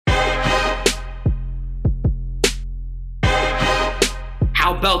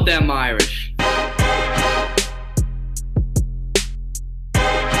about them Irish?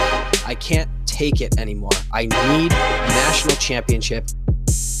 I can't take it anymore. I need a national championship.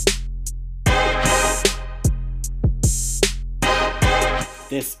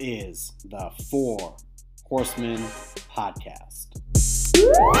 This is the Four Horsemen Podcast.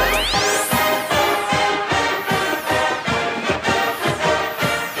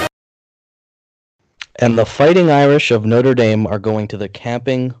 And the Fighting Irish of Notre Dame are going to the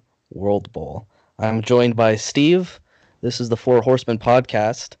Camping World Bowl. I'm joined by Steve. This is the Four Horsemen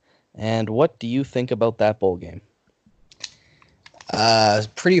Podcast. And what do you think about that bowl game?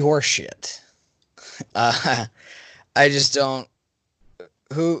 Pretty horseshit. I just don't.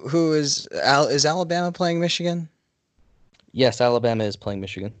 Who is Alabama playing Michigan? Yes, Alabama is playing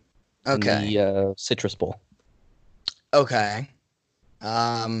Michigan. Okay. In the Citrus Bowl. Okay.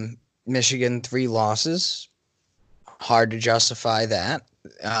 Michigan 3 losses. Hard to justify that.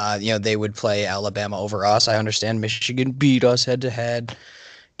 They would play Alabama over us. I understand Michigan beat us head to head.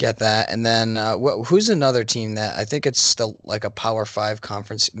 Get that. And then who's another team that I think it's still like a Power 5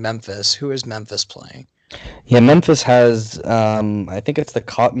 conference? Memphis. Who is Memphis playing? Yeah, Memphis has, I think it's the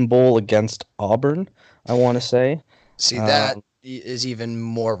Cotton Bowl against Auburn, I want to say. See, that is even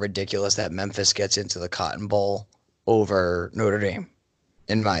more ridiculous that Memphis gets into the Cotton Bowl over Notre Dame,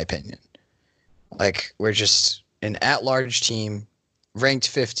 in my opinion. Like, we're just an at-large team, ranked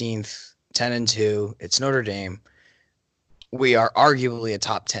 15th, 10-2. It's Notre Dame. We are arguably a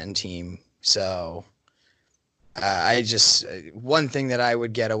top 10 team. So, one thing that I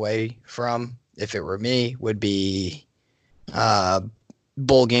would get away from, if it were me, would be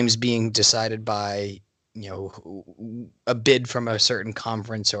bowl games being decided by, a bid from a certain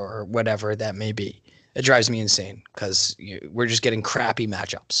conference or whatever that may be. It drives me insane because we're just getting crappy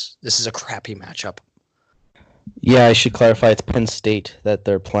matchups. This is a crappy matchup. Yeah, I should clarify. It's Penn State that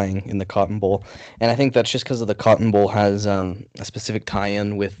they're playing in the Cotton Bowl, and I think that's just because of the Cotton Bowl has a specific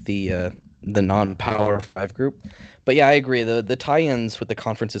tie-in with the non-Power 5 group. But yeah, I agree. The tie-ins with the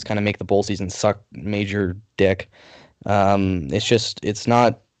conferences kind of make the bowl season suck major dick. It's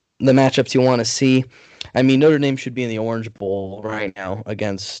not the matchups you want to see. I mean, Notre Dame should be in the Orange Bowl right now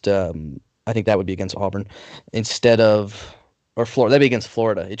against. I think that would be against Auburn instead of. Or Florida. That'd be against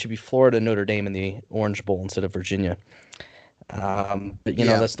Florida. It should be Florida, Notre Dame in the Orange Bowl instead of Virginia. But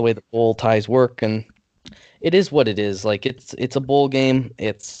that's the way the bowl ties work, and it is what it is. Like it's a bowl game.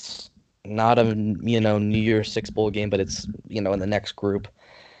 It's not a New Year's Six bowl game, but it's in the next group.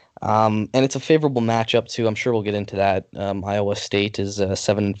 And it's a favorable matchup too. I'm sure we'll get into that. Iowa State is a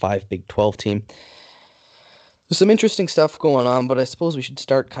 7-5 Big 12 team. There's some interesting stuff going on, but I suppose we should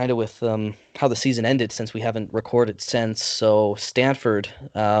start kind of with how the season ended since we haven't recorded since. So Stanford,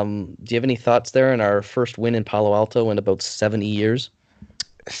 do you have any thoughts there in our first win in Palo Alto in about 70 years?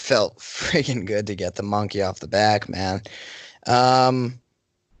 It felt freaking good to get the monkey off the back, man. I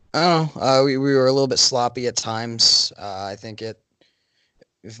don't know. We were a little bit sloppy at times. I think it,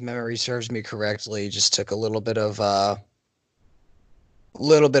 if memory serves me correctly, just took a little bit of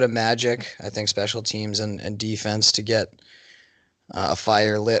magic, I think, special teams and defense to get a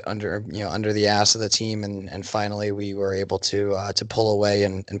fire lit under the ass of the team, and finally we were able to pull away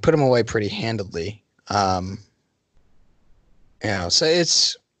and put them away pretty handedly. So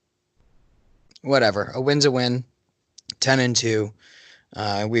it's whatever. A win's a win. 10-2.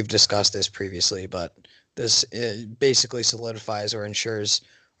 We've discussed this previously, but this basically solidifies or ensures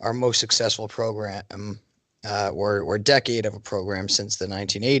our most successful program. Or decade of a program since the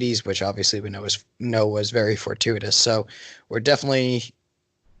 1980s, which obviously we know was very fortuitous. So we're definitely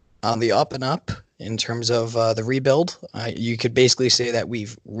on the up and up in terms of the rebuild. You could basically say that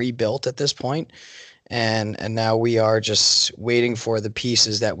we've rebuilt at this point, and now we are just waiting for the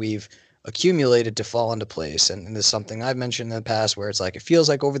pieces that we've accumulated to fall into place. And this is something I've mentioned in the past, where it's like it feels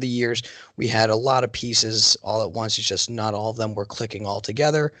like over the years we had a lot of pieces all at once. It's just not all of them were clicking all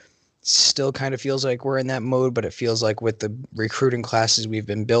together. Still kind of feels like we're in that mode, but it feels like with the recruiting classes we've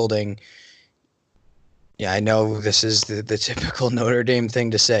been building, I know this is the typical Notre Dame thing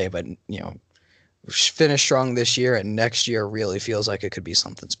to say, but finish strong this year, and next year really feels like it could be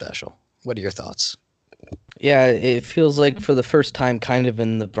something special. What are your thoughts? Yeah, it feels like for the first time kind of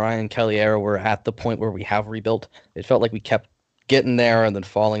in the Brian Kelly era, we're at the point where we have rebuilt. It felt like we kept getting there and then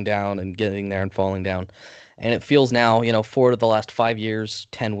falling down and getting there and falling down. And it feels now, 4 of the last 5 years,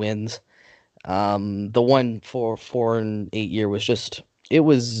 10 wins. The one for 4 and 8 year it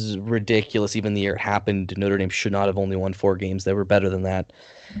was ridiculous. Even the year it happened, Notre Dame should not have only won 4 games. They were better than that.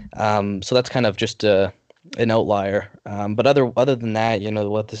 So that's kind of just an outlier. But other than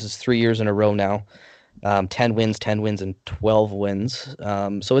that, this is 3 years in a row now. 10 wins, and 12 wins.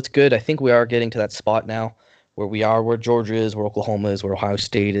 So it's good. I think we are getting to that spot now where we are where Georgia is, where Oklahoma is, where Ohio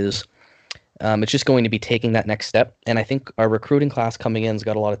State is. It's just going to be taking that next step. And I think our recruiting class coming in has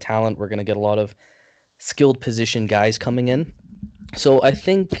got a lot of talent. We're going to get a lot of skilled position guys coming in. So I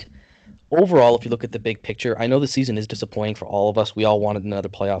think overall, if you look at the big picture, I know the season is disappointing for all of us. We all wanted another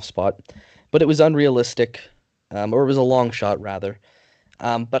playoff spot, but it was unrealistic, or it was a long shot rather.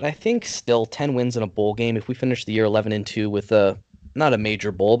 But I think still 10 wins in a bowl game. If we finish the year 11-2 with not a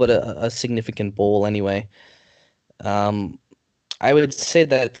major bowl, but a significant bowl anyway, I would say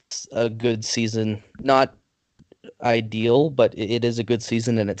that's a good season. Not ideal, but it is a good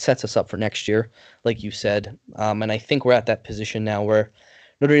season, and it sets us up for next year, like you said. And I think we're at that position now where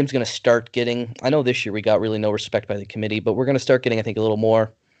Notre Dame's going to start getting. I know this year we got really no respect by the committee, but we're going to start getting, I think, a little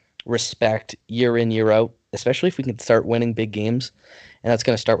more respect year in, year out, especially if we can start winning big games. And that's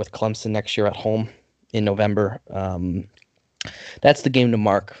going to start with Clemson next year at home in November. That's the game to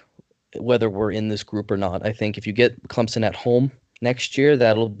mark, whether we're in this group or not. I think if you get Clemson at home next year,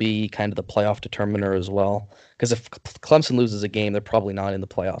 that'll be kind of the playoff determiner as well. Because if Clemson loses a game, they're probably not in the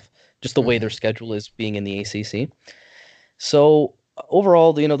playoff, just the way their schedule is being in the ACC. So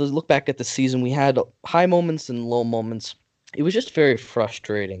overall, look back at the season, we had high moments and low moments. It was just very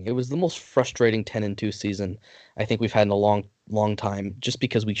frustrating. It was the most frustrating 10-2 season I think we've had in a long time, just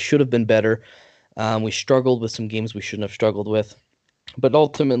because we should have been better. We struggled with some games we shouldn't have struggled with. But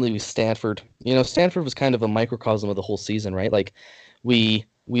ultimately, with Stanford, Stanford was kind of a microcosm of the whole season, right? Like, we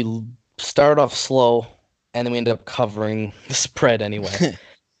start off slow, and then we end up covering the spread anyway.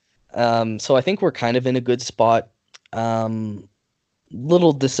 So I think we're kind of in a good spot.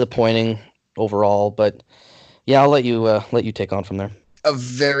 Little disappointing overall, but yeah, I'll let you take on from there. A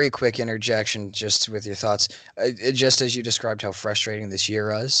very quick interjection, just with your thoughts. Just as you described how frustrating this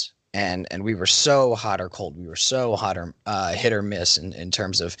year was, and we were so hot or cold. We were so hot or hit or miss in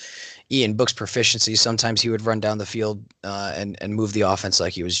terms of Ian Book's proficiency. Sometimes he would run down the field and move the offense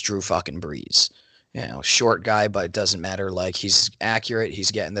like he was Drew fucking Brees. Short guy, but it doesn't matter. Like, he's accurate.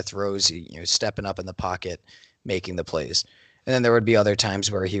 He's getting the throws. Stepping up in the pocket, making the plays. And then there would be other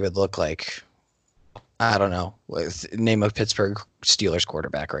times where he would look like, I don't know, name a Pittsburgh Steelers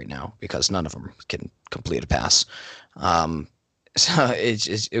quarterback right now, because none of them can complete a pass. So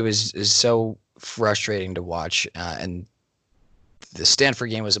it was so frustrating to watch. And the Stanford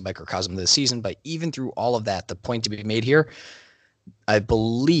game was a microcosm of the season. But even through all of that, the point to be made here, I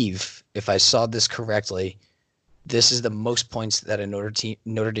believe, if I saw this correctly, this is the most points that a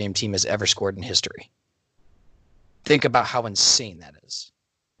Notre Dame team has ever scored in history. Think about how insane that is.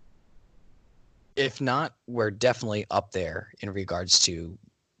 If not, we're definitely up there in regards to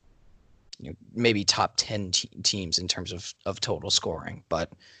maybe top 10 teams in terms of total scoring.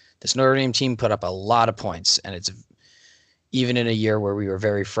 But this Notre Dame team put up a lot of points, and it's even in a year where we were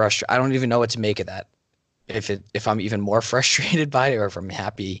very frustrated. I don't even know what to make of that. If I'm even more frustrated by it, or if I'm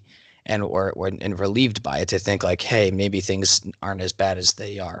happy and relieved by it, to think like, hey, maybe things aren't as bad as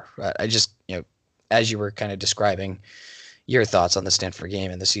they are. I just, as you were kind of describing your thoughts on the Stanford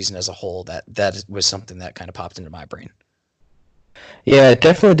game and the season as a whole, that was something that kind of popped into my brain. Yeah, it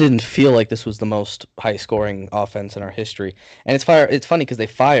definitely didn't feel like this was the most high-scoring offense in our history. And it's funny because they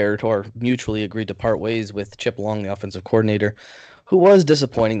fired or mutually agreed to part ways with Chip Long, the offensive coordinator, who was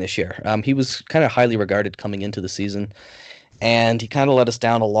disappointing this year. He was kind of highly regarded coming into the season, and he kind of let us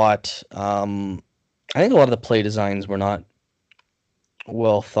down a lot. I think a lot of the play designs were not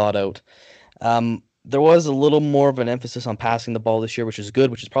well thought out. There was a little more of an emphasis on passing the ball this year, which is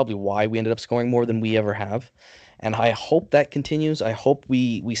good, which is probably why we ended up scoring more than we ever have. And I hope that continues. I hope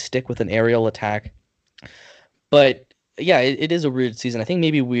we stick with an aerial attack. But yeah, it is a weird season. I think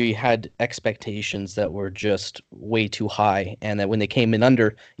maybe we had expectations that were just way too high, and that when they came in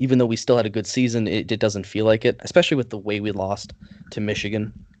under, even though we still had a good season, it doesn't feel like it, especially with the way we lost to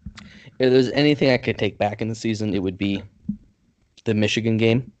Michigan. If there's anything I could take back in the season, it would be the Michigan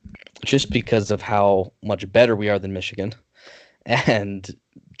game, just because of how much better we are than Michigan. And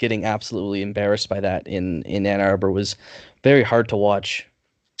getting absolutely embarrassed by that in Ann Arbor was very hard to watch.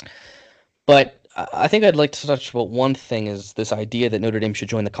 But I think I'd like to touch about one thing, is this idea that Notre Dame should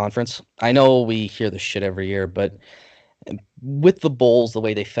join the conference. I know we hear this shit every year, but with the bowls, the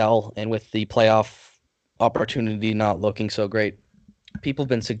way they fell, and with the playoff opportunity not looking so great, people have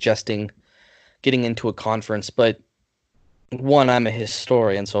been suggesting getting into a conference. But one, I'm a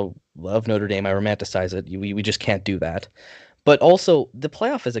historian, so of Notre Dame, I romanticize it. We just can't do that. But also, the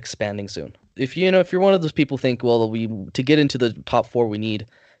playoff is expanding soon. If you're one of those people who think, well, to get into the top four, we need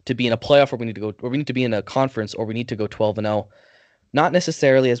to be in a playoff, or we need to be in a conference, or we need to go 12-0. Not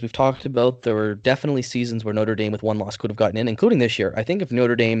necessarily, as we've talked about, there were definitely seasons where Notre Dame with one loss could have gotten in, including this year. I think if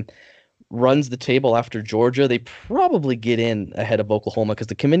Notre Dame runs the table after Georgia, they probably get in ahead of Oklahoma because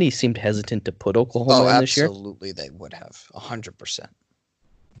the committee seemed hesitant to put Oklahoma Oh, in this year. absolutely, they would have 100%.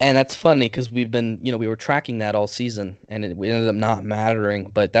 And that's funny because we were tracking that all season, and it ended up not mattering.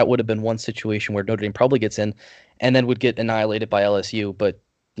 But that would have been one situation where Notre Dame probably gets in, and then would get annihilated by LSU. But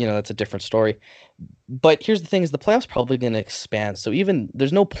that's a different story. But here's the thing: is the playoffs probably going to expand? So even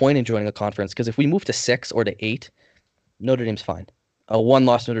there's no point in joining a conference because if we move to 6 or to 8, Notre Dame's fine. A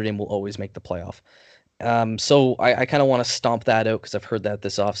one-loss Notre Dame will always make the playoff. So I kind of want to stomp that out because I've heard that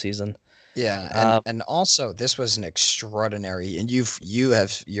this offseason. Yeah, and also this was an extraordinary, and you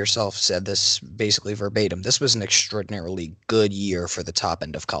have yourself said this basically verbatim. This was an extraordinarily good year for the top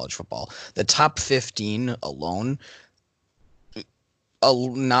end of college football. The top 15 alone,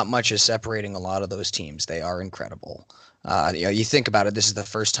 not much is separating a lot of those teams. They are incredible. You think about it. This is the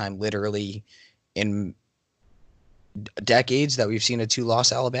first time, literally, in decades that we've seen a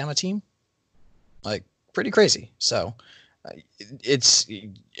 2-loss Alabama team. Like, pretty crazy. So. It's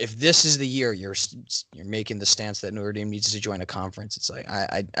if this is the year you're making the stance that Notre Dame needs to join a conference, it's like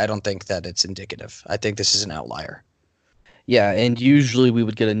I don't think that it's indicative. I think this is an outlier. Yeah, and usually we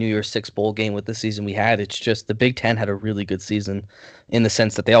would get a New Year's Six bowl game with the season we had. It's just the Big Ten had a really good season in the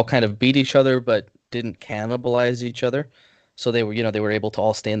sense that they all kind of beat each other but didn't cannibalize each other. So they were able to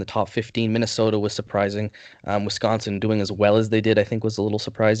all stay in the top 15. Minnesota was surprising. Wisconsin doing as well as they did, I think, was a little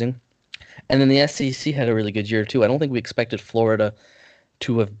surprising. And then the SEC had a really good year too. I don't think we expected Florida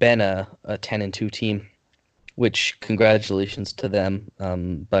to have been a 10-2 team, which congratulations to them.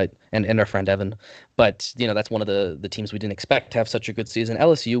 But our friend Evan. But that's one of the teams we didn't expect to have such a good season.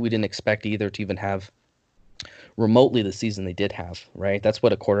 LSU we didn't expect either to even have remotely the season they did have. Right, that's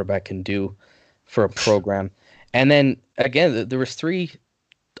what a quarterback can do for a program. And then again, there was 3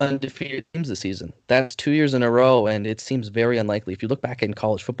 undefeated teams this season. That's 2 years in a row, and it seems very unlikely. If you look back in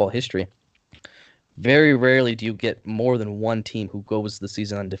college football history, very rarely do you get more than one team who goes the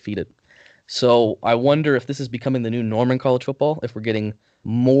season undefeated. So I wonder if this is becoming the new norm in college football, if we're getting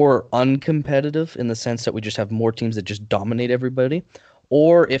more uncompetitive in the sense that we just have more teams that just dominate everybody,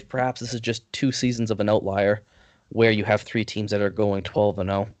 or if perhaps this is just 2 seasons of an outlier where you have 3 teams that are going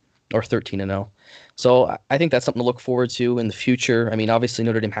 12-0 or 13-0. So I think that's something to look forward to in the future. I mean, obviously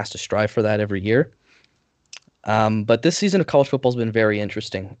Notre Dame has to strive for that every year. But this season of college football has been very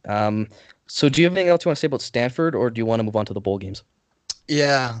interesting. So do you have anything else you want to say about Stanford, or do you want to move on to the bowl games?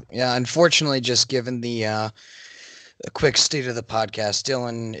 Yeah. Unfortunately, just given the quick state of the podcast,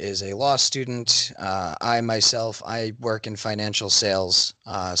 Dylan is a law student. I work in financial sales.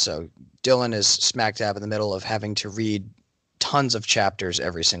 So Dylan is smack dab in the middle of having to read tons of chapters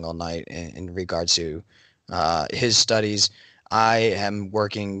every single night in regards to his studies. I am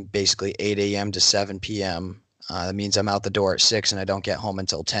working basically 8 a.m. to 7 p.m. That means I'm out the door at 6 and I don't get home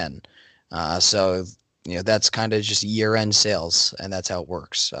until 10. So that's kind of just year-end sales, and that's how it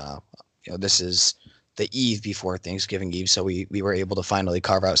works. This is the eve before Thanksgiving Eve, so we were able to finally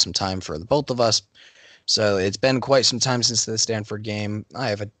carve out some time for the both of us. So it's been quite some time since the Stanford game. I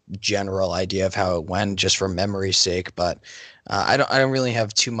have a general idea of how it went, just for memory's sake, but I don't really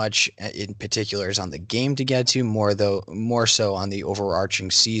have too much in particulars on the game to get to. More so on the overarching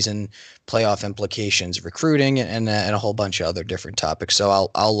season, playoff implications, recruiting, and a whole bunch of other different topics. So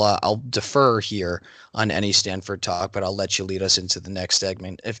I'll defer here on any Stanford talk, but I'll let you lead us into the next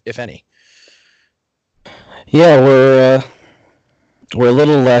segment, if any. Yeah, we're a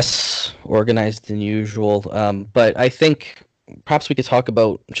little less organized than usual, but I think perhaps we could talk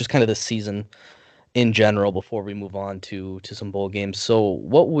about just kind of the season in general before we move on to some bowl games. So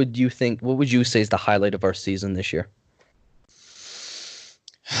what would you say is the highlight of our season this year?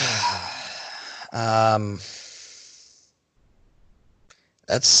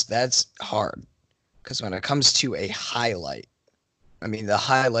 That's hard, because when it comes to a highlight, I mean, the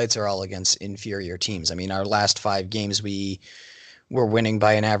highlights are all against inferior teams. I mean, our last 5 games, we were winning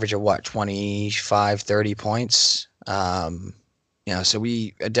by an average of 25, 30 points. So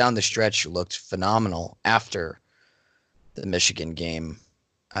we down the stretch looked phenomenal after the Michigan game.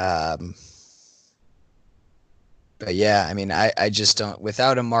 But yeah, I mean, I just don't,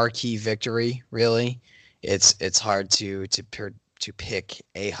 without a marquee victory, really, it's hard to pick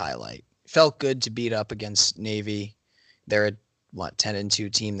a highlight. Felt good to beat up against Navy. They're a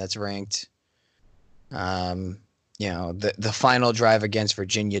 10-2 team that's ranked. The final drive against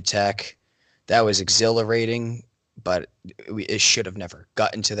Virginia Tech, that was exhilarating, but it should have never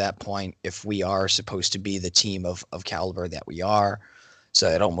gotten to that point if we are supposed to be the team of caliber that we are. So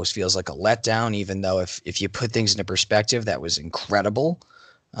it almost feels like a letdown, even though if you put things into perspective, that was incredible.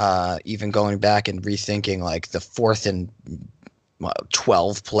 Even going back and rethinking like the 4th and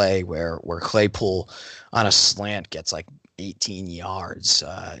 12 play where Claypool on a slant gets like 18 yards.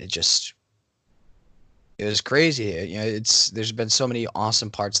 It was crazy. There's been so many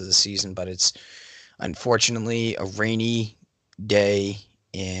awesome parts of the season, but it's unfortunately a rainy day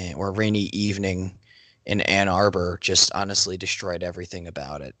or a rainy evening in Ann Arbor just honestly destroyed everything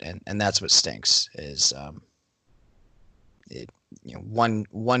about it, and that's what stinks is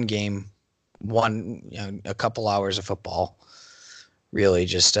one game, a couple hours of football really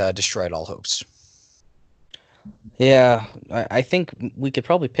just destroyed all hopes. Yeah, I think we could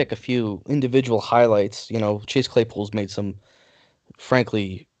probably pick a few individual highlights. Chase Claypool's made some,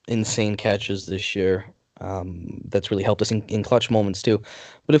 frankly, insane catches this year. That's really helped us in clutch moments too.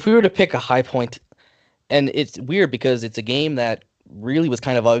 But if we were to pick a high point, and it's weird because it's a game that really was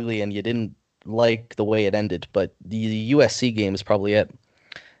kind of ugly and you didn't like the way it ended, but the USC game is probably it.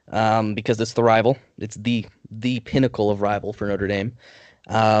 Because it's the rival. It's the pinnacle of rival for Notre Dame.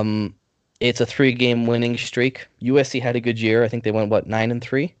 Um, it's a 3-game winning streak. USC had a good year. I think they went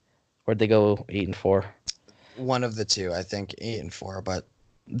 9-3, or did they go 8-4? One of the two, I think 8-4, but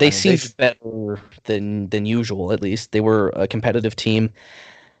They seemed better than usual. At least they were a competitive team,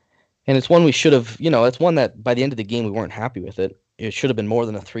 and it's one we should have. It's one that by the end of the game we weren't happy with it. It should have been more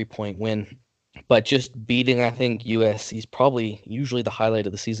than a 3-point win. But just beating, I think, USC is probably usually the highlight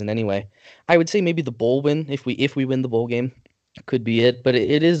of the season anyway. I would say maybe the bowl win, if we win the bowl game, could be it. But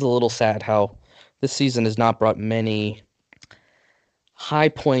it is a little sad how this season has not brought many high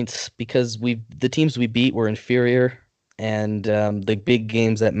points because the teams we beat were inferior, and the big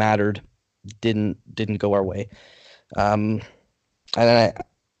games that mattered didn't go our way. And I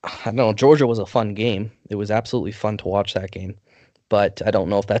don't know. Georgia was a fun game. It was absolutely fun to watch that game, but I don't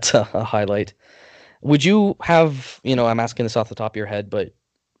know if that's a highlight. Would you have, I'm asking this off the top of your head, but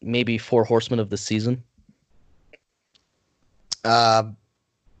maybe 4 horsemen of the season? Number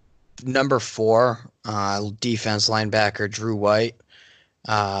 4, defense linebacker Drew White.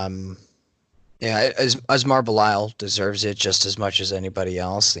 Asmar Bilal deserves it just as much as anybody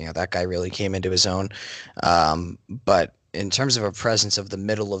else. That guy really came into his own. But in terms of a presence of the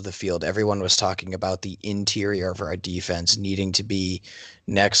middle of the field, everyone was talking about the interior of our defense needing to be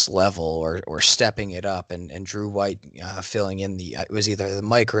next level or stepping it up, and Drew White filling in it was either the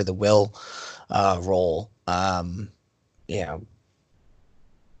Mike or the Will role. And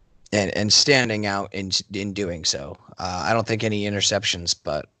standing out in doing so. I don't think any interceptions,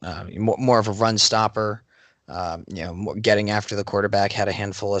 but more of a run stopper. Getting after the quarterback, had a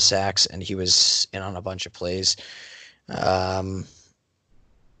handful of sacks, and he was in on a bunch of plays. I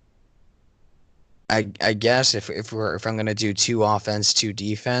guess if I'm going to do 2 offense, 2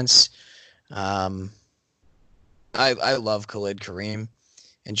 defense, I love Khalid Kareem.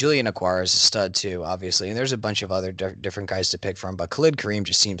 And Julian Okwara is a stud too, obviously. And there's a bunch of other different guys to pick from, but Khalid Kareem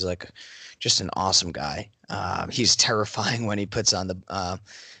just seems like just an awesome guy. He's terrifying when he puts on the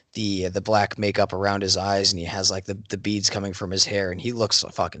black makeup around his eyes and he has like the beads coming from his hair, and he looks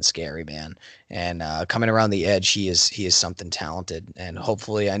fucking scary, man. And coming around the edge, he is something talented. And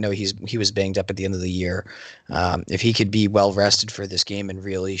hopefully, I know he was banged up at the end of the year. If he could be well rested for this game and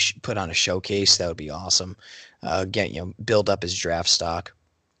really put on a showcase, that would be awesome. Build up his draft stock.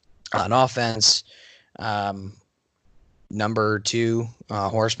 On offense, number 2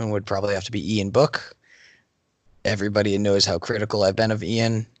 horseman would probably have to be Ian Book. Everybody knows how critical I've been of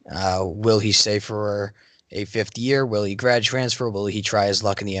Ian. Will he stay for a 5th year? Will he grad transfer? Will he try his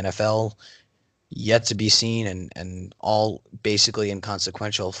luck in the NFL? Yet to be seen, and all basically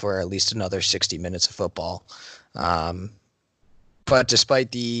inconsequential for at least another 60 minutes of football. But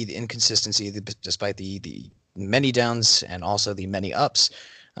despite the inconsistency, despite the many downs and also the many ups,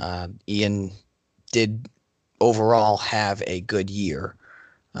 Ian did overall have a good year.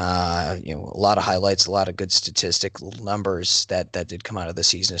 A lot of highlights, a lot of good statistical numbers that did come out of the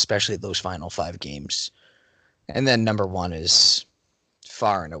season, especially those final 5 games. And then number 1 is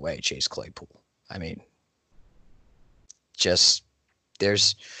far and away Chase Claypool. I mean,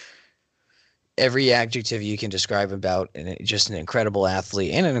 there's every adjective you can describe about, and just an incredible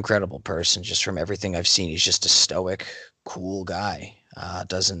athlete and an incredible person. Just from everything I've seen, he's just a stoic, cool guy.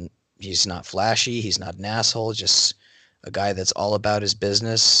 He's not flashy. He's not an asshole. Just a guy that's all about his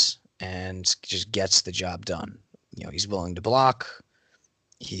business and just gets the job done. He's willing to block.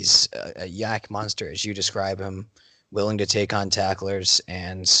 He's a yak monster, as you describe him, willing to take on tacklers,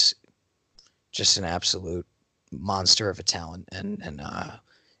 and just an absolute monster of a talent. And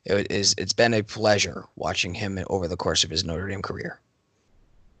it's been a pleasure watching him over the course of his Notre Dame career.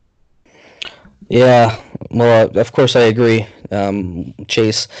 Yeah, well, of course I agree,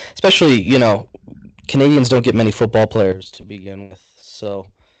 Chase. Especially, Canadians don't get many football players to begin with,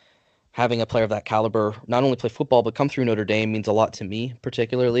 so having a player of that caliber not only play football but come through Notre Dame means a lot to me,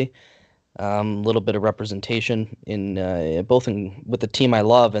 particularly. A little bit of representation in both in with the team I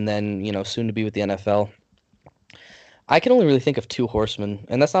love, and then soon to be with the NFL. I can only really think of two horsemen,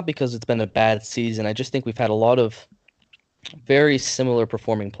 and that's not because it's been a bad season. I just think we've had a lot of very similar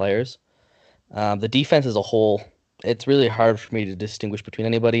performing players. The defense as a whole, it's really hard for me to distinguish between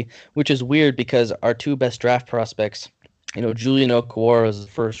anybody, which is weird because our two best draft prospects, Julian Okwara is a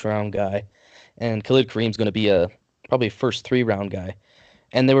first round guy, and Khalid Kareem's going to be a probably first 3 round guy.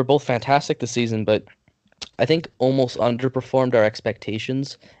 And they were both fantastic this season, but I think almost underperformed our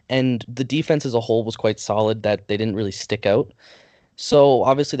expectations. And the defense as a whole was quite solid that they didn't really stick out. So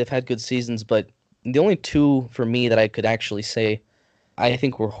obviously they've had good seasons, but the only two for me that I could actually say I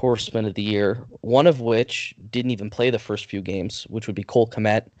think were horsemen of the year, one of which didn't even play the first few games, which would be Cole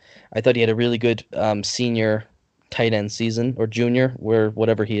Kmet. I thought he had a really good senior tight end season, or junior, where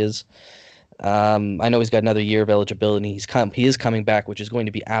whatever he is. I know he's got another year of eligibility. He is coming back, which is going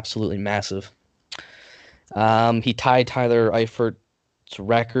to be absolutely massive. He tied Tyler Eifert's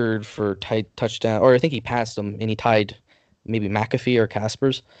record for touchdown, or I think he passed him, and he tied maybe McAfee or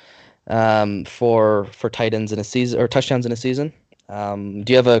Casper's for tight ends in a season or touchdowns in a season. Do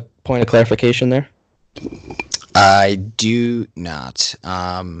you have a point of clarification there? I do not.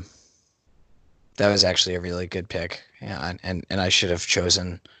 That was actually a really good pick. Yeah, and I should have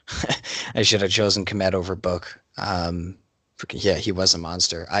chosen Kmet over Book. Yeah, he was a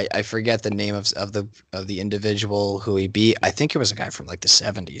monster. I forget the name of the individual who he beat. I think it was a guy from like the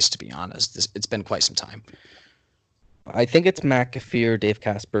 70s, to be honest. It's been quite some time. I think it's McAfee or Dave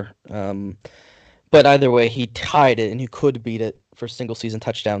Casper. But either way, he tied it, and he could beat it for single season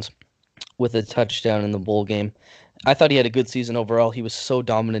touchdowns with a touchdown in the bowl game. I thought he had a good season overall. He was so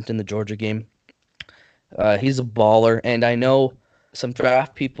dominant in the Georgia game. He's a baller, and I know some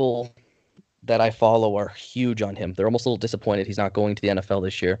draft people that I follow are huge on him. They're almost a little disappointed he's not going to the NFL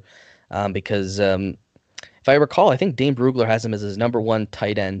this year because if I recall, I think Dane Brugler has him as his number one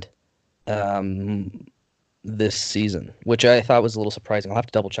tight end this season, which I thought was a little surprising. I'll have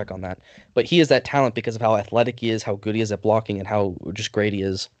to double check on that. But he is that talent because of how athletic he is, how good he is at blocking, and how just great he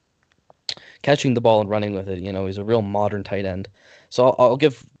is catching the ball and running with it. He's a real modern tight end. So I'll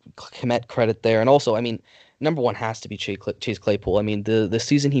give Kmet credit there. And also, I mean, number one has to be Chase Claypool. I mean, the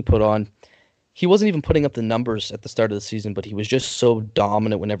season he put on, he wasn't even putting up the numbers at the start of the season, but he was just so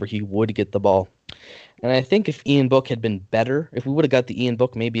dominant whenever he would get the ball. And I think if Ian Book had been better, if we would have got the Ian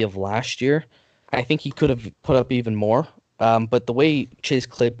Book maybe of last year, I think he could have put up even more. But the way Chase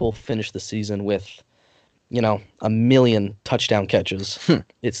Claypool finished the season with, 1,000,000 touchdown catches,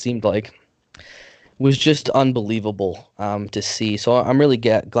 it seemed like, was just unbelievable to see. So I'm really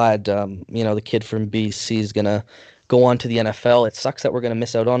glad, the kid from BC is going to go on to the NFL. It sucks that we're going to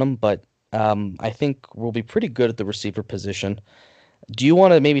miss out on him, but I think we'll be pretty good at the receiver position. Do you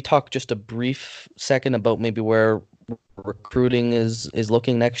want to maybe talk just a brief second about maybe where recruiting is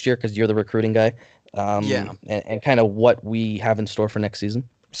looking next year, because you're the recruiting guy, and kind of what we have in store for next season?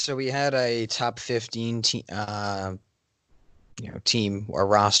 So we had a top 15 team or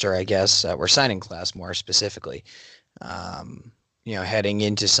roster, I guess, or signing class more specifically. Heading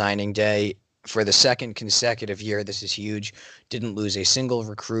into signing day for the second consecutive year, this is huge. Didn't lose a single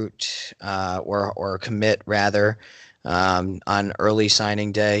recruit or commit rather on early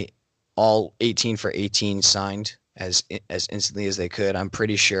signing day. All 18 for 18 signed as instantly as they could. I'm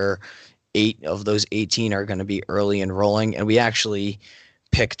pretty sure 8 of those 18 are going to be early enrolling, and we actually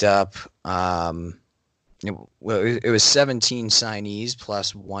picked up it was 17 signees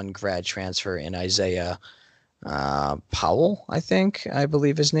plus 1 grad transfer in Isaiah Powell, I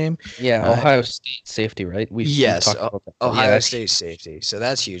believe his name. Yeah, Ohio State safety, right? Yes, Ohio State safety. So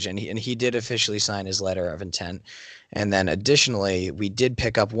that's huge, and he did officially sign his letter of intent. And then additionally, we did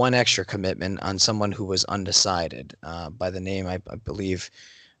pick up 1 extra commitment on someone who was undecided by the name, I believe.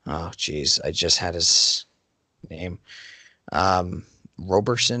 Oh, geez, I just had his name.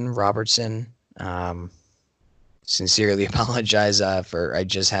 Robertson. Sincerely apologize I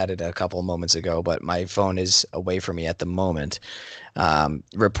just had it a couple moments ago, but my phone is away from me at the moment.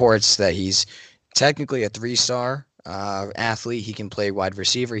 Reports that he's technically a 3-star athlete. He can play wide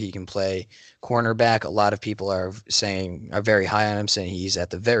receiver. He can play cornerback. A lot of people are very high on him, saying he's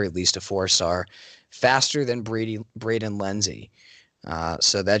at the very least a 4-star, faster than Braden Lenzy.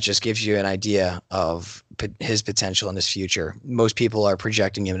 So that just gives you an idea of his potential in his future. Most people are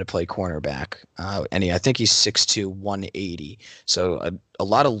projecting him to play cornerback, and I think he's 6'2", 180. So a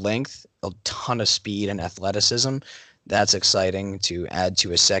lot of length, a ton of speed and athleticism. That's exciting to add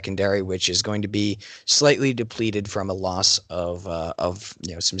to a secondary, which is going to be slightly depleted from a loss of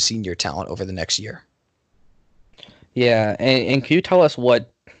some senior talent over the next year. Yeah, and can you tell us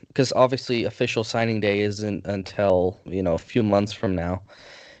what, because obviously official signing day isn't until, a few months from now.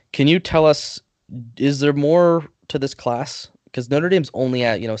 Can you tell us, is there more to this class? Because Notre Dame's only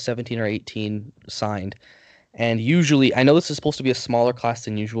at, 17 or 18 signed. And usually, I know this is supposed to be a smaller class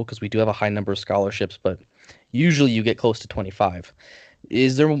than usual because we do have a high number of scholarships, but usually you get close to 25.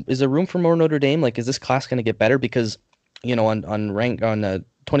 Is there room for more Notre Dame? Like, is this class going to get better? Because, on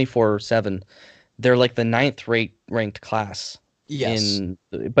 24/7, they're like the ninth ranked class. Yes.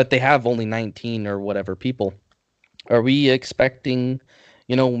 But they have only 19 or whatever people. Are we expecting,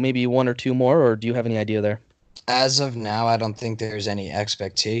 maybe one or two more, or do you have any idea there? As of now, I don't think there's any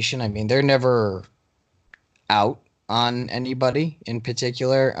expectation. I mean, they're never out on anybody in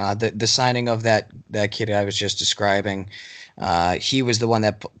particular. The signing of that kid I was just describing, he was the one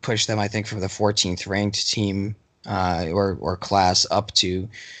that pushed them, I think, from the 14th ranked team or class up to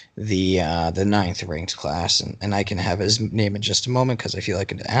the ninth ranked class, and I can have his name in just a moment because I feel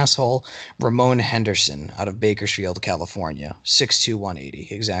like an asshole. Ramon Henderson out of Bakersfield, California, 6'2",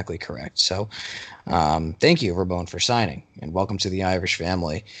 180, exactly correct. So, thank you, Ramon, for signing, and welcome to the Irish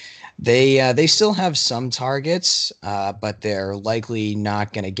family. They still have some targets, but they're likely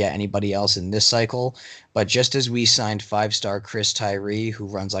not going to get anybody else in this cycle. But just as we signed 5-star Chris Tyree, who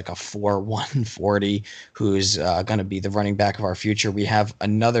runs like a 4.140, who's going to be the running back of our future, we have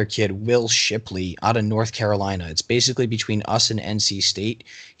another kid, Will Shipley, out of North Carolina. It's basically between us and NC State.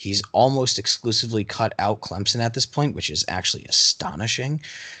 He's almost exclusively cut out Clemson at this point, which is actually astonishing.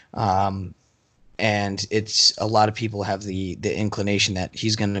 And it's a lot of people have the inclination that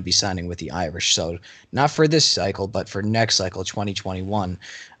he's going to be signing with the Irish. So not for this cycle, but for next cycle, 2021,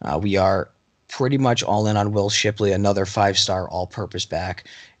 we are pretty much all in on Will Shipley, another 5-star all-purpose back.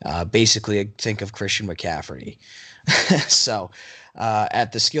 Basically, think of Christian McCaffrey. So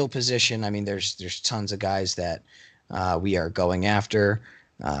at the skill position, I mean, there's tons of guys that we are going after.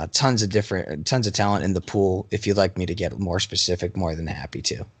 Tons of talent in the pool. If you'd like me to get more specific, more than happy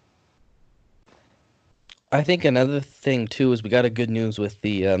to. I think another thing too is we got a good news with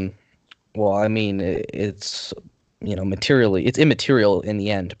the it's materially it's immaterial in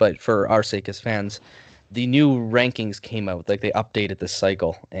the end, but for our sake as fans, the new rankings came out. Like they updated this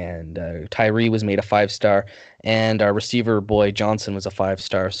cycle, and Tyree was made a 5-star, and our receiver boy Johnson was a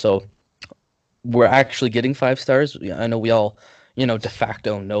 5-star. So we're actually getting 5 stars. I know we all de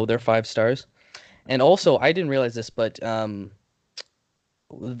facto know they're 5 stars, and also I didn't realize this, but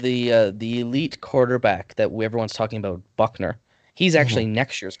the elite quarterback that everyone's talking about, Buckner, he's actually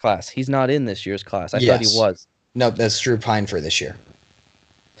next year's class. He's not in this year's class. I thought he was. No, that's Drew Pine for this year.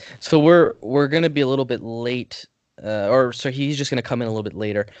 So we're going to be a little bit late, so he's just going to come in a little bit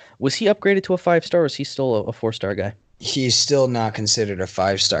later. Was he upgraded to a 5-star, or is he still a 4-star guy? He's still not considered a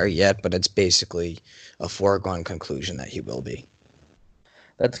 5-star yet, but it's basically a foregone conclusion that he will be.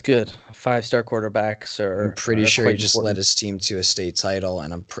 That's good. 5-star quarterbacks are. I'm pretty sure he just led his team to a state title,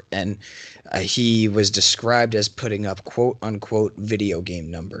 and he was described as putting up quote unquote video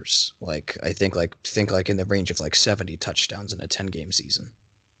game numbers. Like I think in the range of like 70 touchdowns in a 10-game season.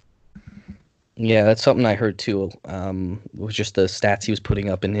 Yeah, that's something I heard too. Was just the stats he was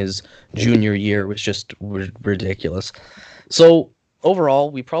putting up in his junior year was just ridiculous. So overall,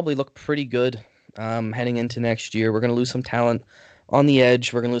 we probably look pretty good heading into next year. We're going to lose some talent on the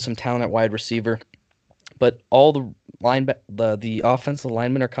edge. We're going to lose some talent at wide receiver, but all the offensive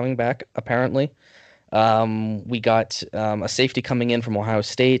linemen are coming back apparently. We got a safety coming in from Ohio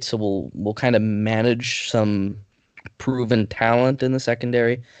State, so we'll kind of manage some proven talent in the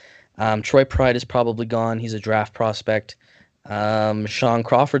secondary. Troy Pride is probably gone. He's a draft prospect. Sean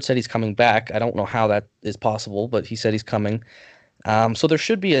Crawford said he's coming back. I don't know how that is possible, but he said he's coming. So there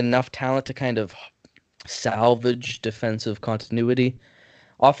should be enough talent to kind of salvage defensive continuity.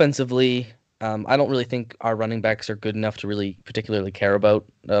 Offensively, I don't really think our running backs are good enough to really particularly care about.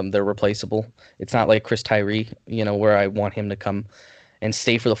 They're replaceable. It's not like Chris Tyree, where I want him to come and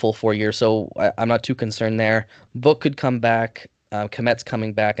stay for the full 4 years. So I'm not too concerned there. Book could come back. Komet's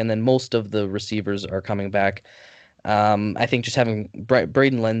coming back, and then most of the receivers are coming back. I think just having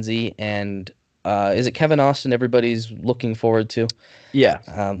Braden Lenzy and is it Kevin Austin everybody's looking forward to?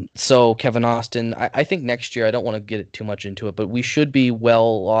 Yeah. So Kevin Austin, I think next year, I don't want to get too much into it, but we should be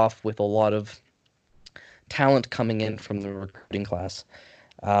well off with a lot of talent coming in from the recruiting class.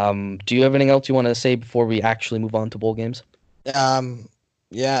 Do you have anything else you want to say before we actually move on to bowl games?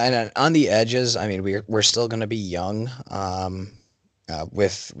 Yeah, and on the edges, I mean, we're still going to be young.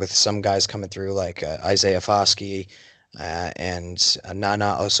 With some guys coming through like Isaiah Foskey and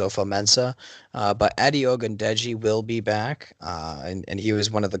Nana Osofa-Mensah. But Adi Ogundeji will be back, and he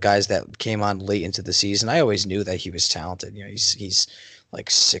was one of the guys that came on late into the season. I always knew that he was talented. You know, he's like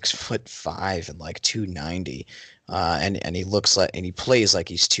 6'5" and like 290, and he looks like and he plays like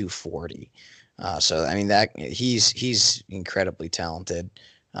he's 240. So I mean that he's incredibly talented.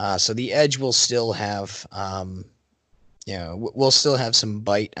 So the edge will still have we'll still have some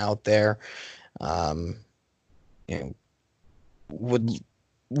bite out there. Um, you know,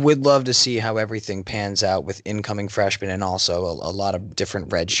 would love to see how everything pans out with incoming freshmen and also a lot of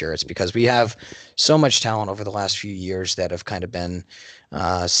different red shirts, because we have so much talent over the last few years that have kind of been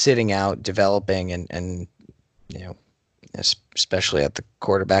sitting out, developing, and you know, especially at the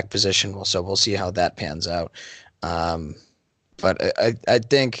quarterback position. Well, so we'll see how that pans out. But I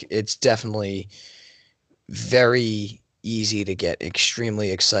think it's definitely very easy to get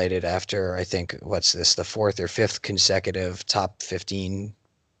extremely excited after, I think, the fourth or fifth consecutive top 15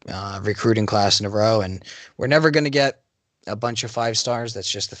 recruiting class in a row. And we're never going to get a bunch of 5 stars.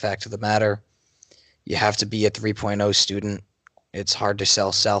 That's just the fact of the matter. You have to be a 3.0 student. It's hard to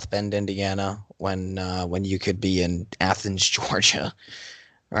sell South Bend, Indiana when you could be in Athens, Georgia.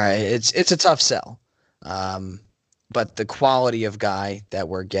 All right. It's a tough sell. But the quality of guy that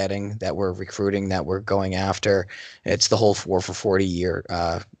we're getting, that we're recruiting, that we're going after, it's the whole 4 for 40 year,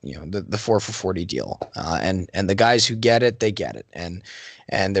 the 4 for 40 deal. And the guys who get it, they get it. And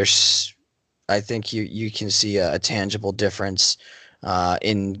there's, I think you can see a tangible difference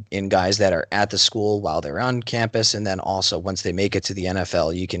in guys that are at the school while they're on campus, and then also once they make it to the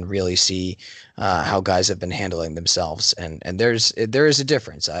NFL, you can really see how guys have been handling themselves, and there is a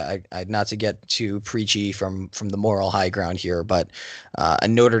difference. I not to get too preachy from the moral high ground here, but a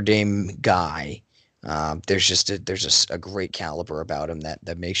Notre Dame guy, there's a great caliber about him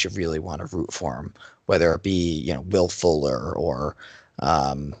that makes you really want to root for him, whether it be Will Fuller or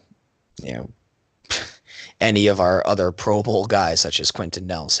any of our other Pro Bowl guys, such as Quentin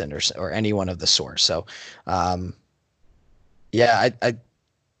Nelson or anyone of the sort. So, I'd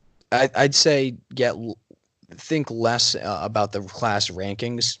say think less about the class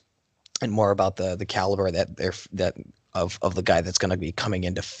rankings and more about the caliber that of the guy that's going to be coming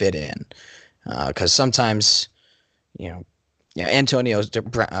in to fit in, because sometimes, Antonio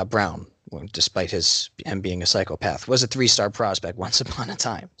Brown, despite him being a psychopath, was a 3-star prospect once upon a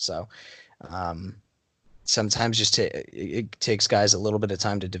time. So. Sometimes it takes guys a little bit of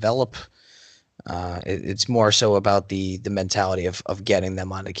time to develop. It's more so about the mentality of getting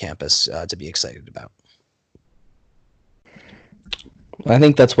them onto campus to be excited about. I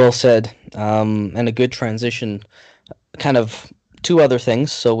think that's well said, and a good transition. Kind of 2 other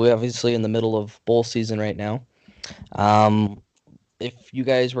things. So we're obviously in the middle of bowl season right now. If you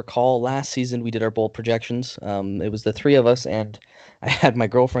guys recall, last season we did our bowl projections. It was the 3 of us, and I had my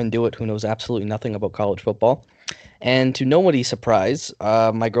girlfriend do it, who knows absolutely nothing about college football. And to nobody's surprise,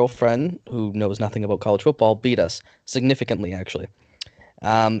 my girlfriend, who knows nothing about college football, beat us significantly, actually.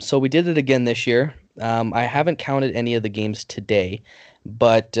 So we did it again this year. I haven't counted any of the games today,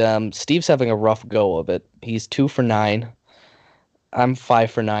 but Steve's having a rough go of it. He's 2 for 9. I'm 5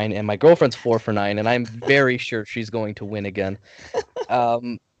 for 9, and my girlfriend's 4 for 9, and I'm very sure she's going to win again.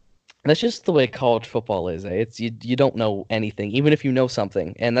 That's just the way college football is. It's you don't know anything, even if you know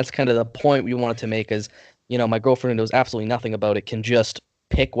something, and that's kind of the point we wanted to make. Is my girlfriend knows absolutely nothing about it, can just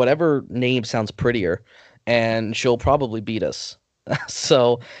pick whatever name sounds prettier, and she'll probably beat us.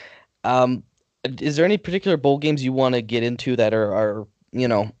 So, is there any particular bowl games you want to get into that are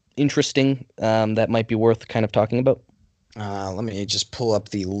interesting, that might be worth kind of talking about? Let me just pull up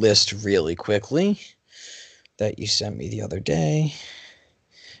the list really quickly that you sent me the other day.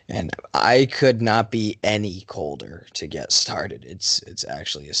 And I could not be any colder to get started. It's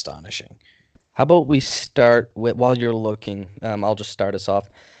actually astonishing. How about we start with, while you're looking, I'll just start us off.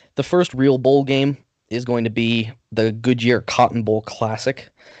 The first real bowl game is going to be the Goodyear Cotton Bowl Classic,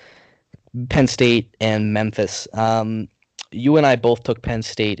 Penn State and Memphis. You and I both took Penn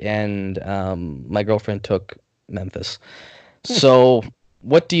State, and my girlfriend took Memphis. So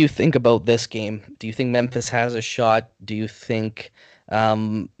what do you think about this game? Do you think Memphis has a shot? Do you think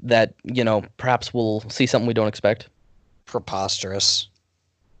that perhaps we'll see something we don't expect? Preposterous.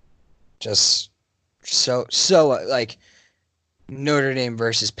 Just so like Notre Dame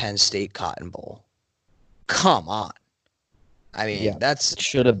versus Penn State Cotton Bowl. Come on. I mean, Yeah, that's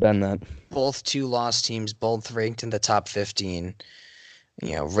should have been that. both two lost teams, both ranked in the top 15.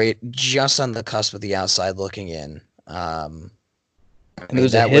 Right just on the cusp of the outside looking in. And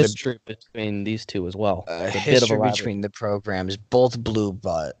there's a history between these two as well. A It's a bit of a history rivalry. between the programs, both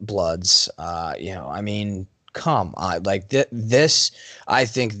bloods. I mean, come on, like this. I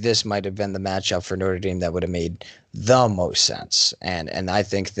think this might have been the matchup for Notre Dame that would have made the most sense, and I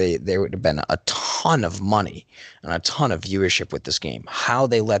think there would have been a ton of money and a ton of viewership with this game. How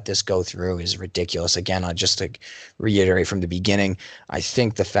they let this go through is ridiculous. Again, I just to reiterate from the beginning, I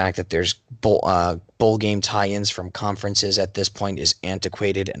think the fact that there's bowl game tie-ins from conferences at this point is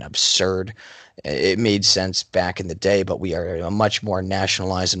antiquated and absurd. It made sense back in the day, but we are a much more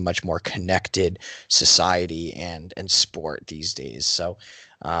nationalized and much more connected society and sport these days. So,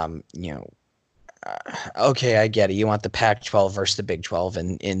 okay, I get it. You want the Pac-12 versus the Big 12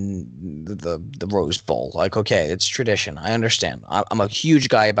 in the Rose Bowl. Like, okay, it's tradition. I understand. I'm a huge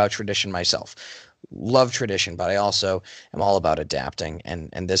guy about tradition myself. Love tradition, but I also am all about adapting.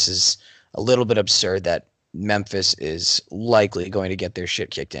 And this is a little bit absurd that Memphis is likely going to get their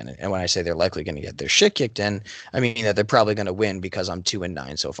shit kicked in. And when I say they're likely going to get their shit kicked in, I mean that they're probably going to win because I'm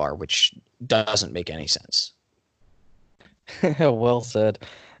 2-9 so far, which doesn't make any sense. Well said.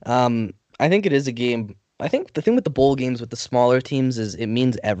 I think it is a game. I think the thing with the bowl games with the smaller teams is it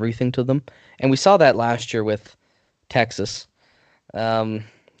means everything to them. And we saw that last year with Texas.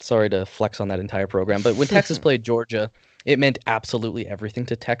 Sorry to flex on that entire program, but when Texas played Georgia, it meant absolutely everything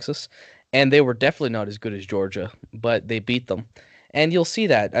to Texas. And they were definitely not as good as Georgia, but they beat them. And you'll see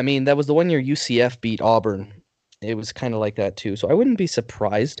that. I mean, that was the one year UCF beat Auburn. It was kind of like that too. So I wouldn't be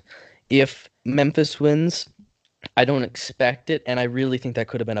surprised if Memphis wins. I don't expect it, and I really think that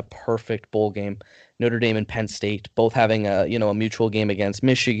could have been a perfect bowl game. Notre Dame and Penn State both having a mutual game against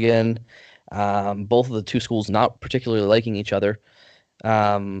Michigan. Both of the two schools not particularly liking each other.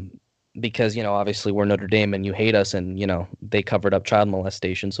 Because, obviously we're Notre Dame and you hate us, and, they covered up child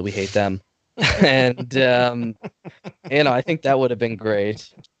molestation, so we hate them. And, I think that would have been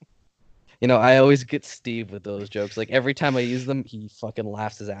great. I always get Steve with those jokes. Like, every time I use them, he fucking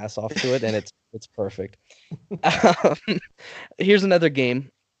laughs his ass off to it, and it's perfect. Here's another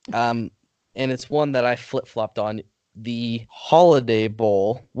game, and it's one that I flip-flopped on. The Holiday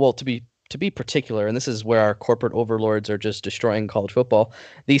Bowl, well, to be particular, and this is where our corporate overlords are just destroying college football,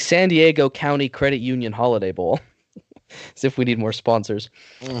 the San Diego County Credit Union Holiday Bowl. As if we need more sponsors.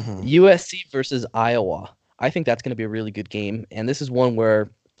 Mm-hmm. USC versus Iowa. I think that's going to be a really good game, and this is one where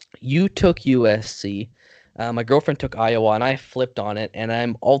you took USC. My girlfriend took Iowa, and I flipped on it, and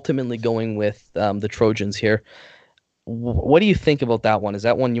I'm ultimately going with the Trojans here. What do you think about that one? Is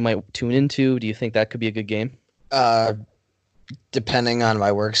that one you might tune into? Do you think that could be a good game? Depending on my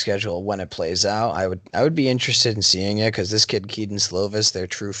work schedule when it plays out, I would be interested in seeing it because this kid Keaton Slovis, their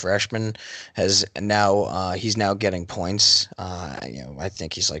true freshman, he's now getting points. I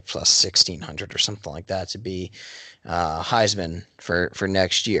think he's like plus 1,600 or something like that to be Heisman for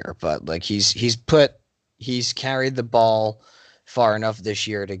next year. But like he's carried the ball far enough this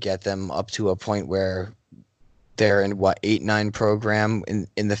year to get them up to a point where they're in 8-9 program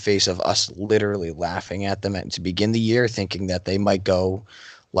in the face of us literally laughing at them to begin the year, thinking that they might go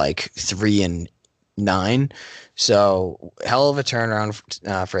like 3-9. So hell of a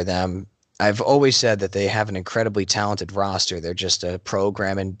turnaround for them. I've always said that they have an incredibly talented roster. They're just a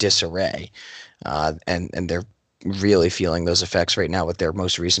program in disarray, and they're really feeling those effects right now with their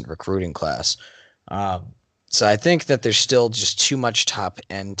most recent recruiting class. So I think that there's still just too much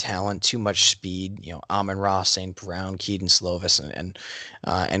top-end talent, too much speed. Amon-Ra, St. Brown, Keaton Slovis,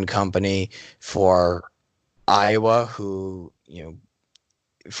 and company for Iowa, who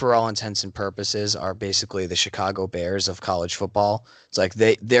for all intents and purposes are basically the Chicago Bears of college football. It's like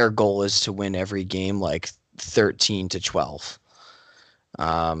their goal is to win every game like 13-12.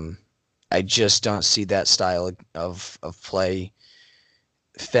 I just don't see that style of play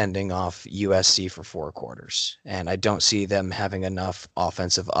fending off USC for 4 quarters, and I don't see them having enough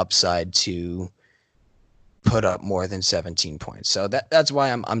offensive upside to put up more than 17 points. So that's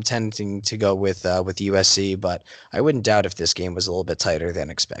why I'm tending to go with USC, but I wouldn't doubt if this game was a little bit tighter than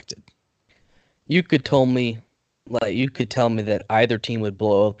expected. You could tell me that either team would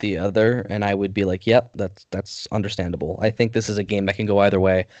blow out the other, and I would be like, "Yep, that's understandable." I think this is a game that can go either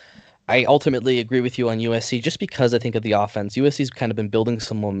way. I ultimately agree with you on USC just because I think of the offense. USC's kind of been building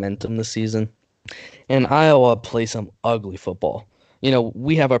some momentum this season, and Iowa plays some ugly football.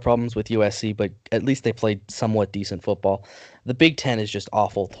 We have our problems with USC, but at least they played somewhat decent football. The Big Ten is just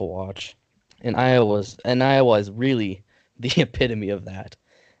awful to watch, and Iowa is really the epitome of that.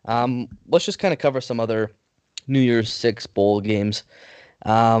 Let's just kind of cover some other New Year's Six bowl games.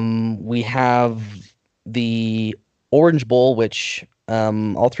 We have the Orange Bowl, which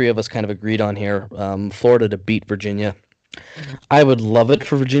all three of us kind of agreed on here. Florida to beat Virginia. I would love it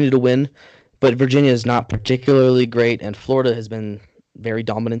for Virginia to win, but Virginia is not particularly great, and Florida has been very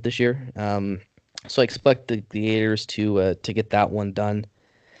dominant this year. So I expect the Gators to get that one done.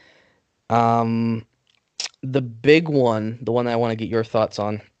 Um, the big one, the one that I want to get your thoughts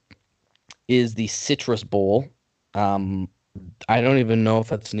on, is the Citrus Bowl. Um, I don't even know if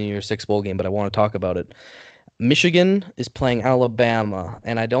that's a New Year's Six bowl game, but I want to talk about it. Michigan is playing Alabama,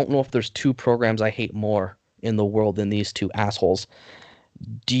 and I don't know if there's two programs I hate more in the world than these two assholes.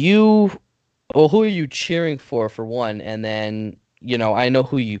 Do you, well, who are you cheering for one? And then, I know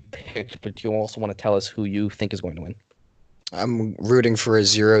who you picked, but you also want to tell us who you think is going to win. I'm rooting for a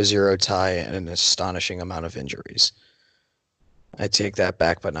 0-0 tie and an astonishing amount of injuries. I take that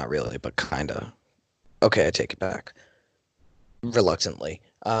back, but not really, but kind of. Okay, I take it back. Reluctantly.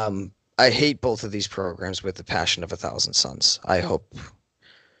 I hate both of these programs with the passion of 1,000 suns. I hope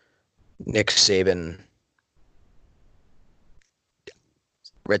Nick Saban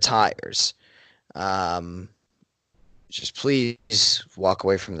retires. Just please walk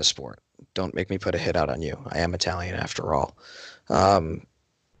away from the sport. Don't make me put a hit out on you. I am Italian after all.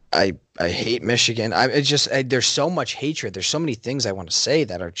 I hate Michigan. There's so much hatred. There's so many things I want to say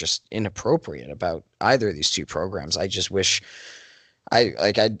that are just inappropriate about either of these two programs. I just wish I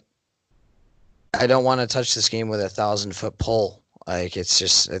don't want to touch this game with a 1,000-foot pole. Like, it's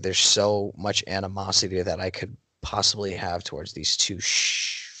just there's so much animosity that I could possibly have towards these two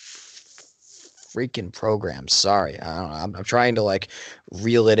freaking programs. Sorry, I don't know. I'm trying to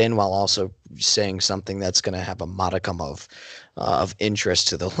reel it in while also saying something that's going to have a modicum of interest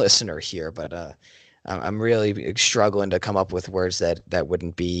to the listener here. But I'm really struggling to come up with words that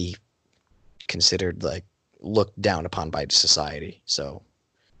wouldn't be considered looked down upon by society. So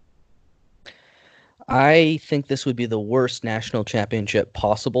I think this would be the worst national championship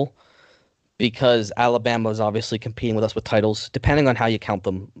possible because Alabama is obviously competing with us with titles. Depending on how you count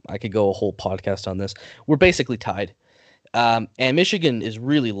them, I could go a whole podcast on this. We're basically tied. And Michigan is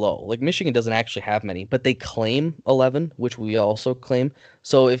really low. Michigan doesn't actually have many, but they claim 11, which we also claim.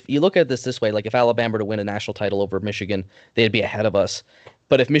 So if you look at this way, if Alabama were to win a national title over Michigan, they'd be ahead of us.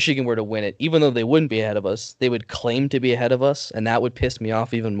 But if Michigan were to win it, even though they wouldn't be ahead of us, they would claim to be ahead of us, and that would piss me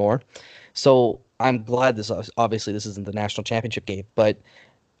off even more. So I'm glad this isn't the national championship game, but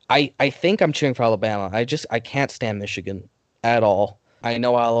I think I'm cheering for Alabama. I can't stand Michigan at all. I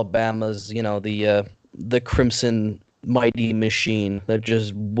know Alabama's, the Crimson mighty machine that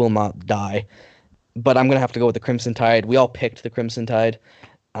just will not die. But I'm going to have to go with the Crimson Tide. We all picked the Crimson Tide.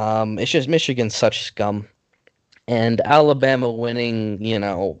 It's just Michigan's such scum. And Alabama winning,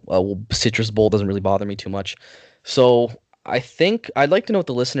 a Citrus Bowl doesn't really bother me too much. So I think I'd like to know what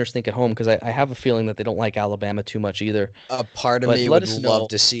the listeners think at home because I have a feeling that they don't like Alabama too much either. A part of me would love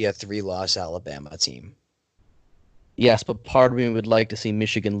to see a 3-loss Alabama team. Yes, but part of me would like to see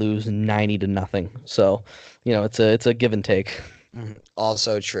Michigan lose 90-0. So, it's a give and take.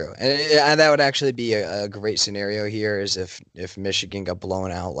 Also true, and that would actually be a great scenario here is if Michigan got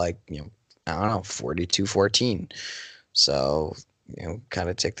blown out I don't know 42-14. So kind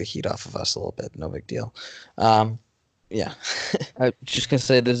of take the heat off of us a little bit. No big deal. Yeah. I was just going to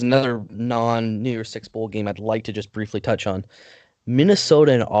say there's another non-New Year's Six bowl game I'd like to just briefly touch on.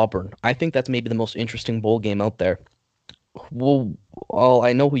 Minnesota and Auburn. I think that's maybe the most interesting bowl game out there. Well,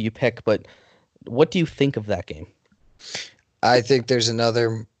 I know who you pick, but what do you think of that game? I think there's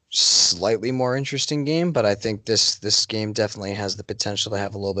another slightly more interesting game, but I think this game definitely has the potential to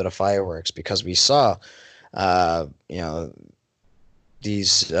have a little bit of fireworks because we saw,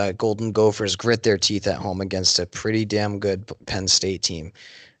 these Golden Gophers grit their teeth at home against a pretty damn good Penn State team.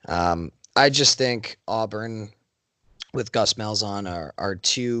 I just think Auburn with Gus Malzahn are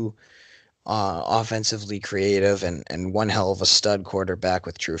too offensively creative and one hell of a stud quarterback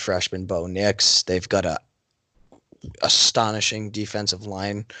with true freshman Bo Nix. They've got a astonishing defensive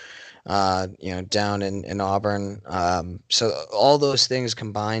line, down in Auburn. So all those things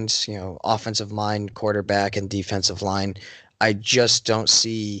combined, offensive line, quarterback, and defensive line, I just don't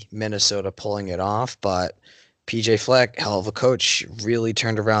see Minnesota pulling it off, but PJ Fleck, hell of a coach, really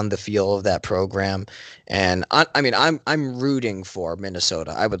turned around the feel of that program. And I'm rooting for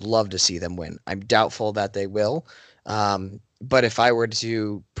Minnesota. I would love to see them win. I'm doubtful that they will. But if I were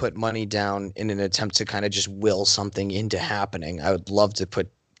to put money down in an attempt to kind of just will something into happening, I would love to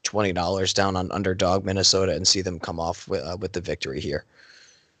put $20 down on underdog Minnesota and see them come off with the victory here.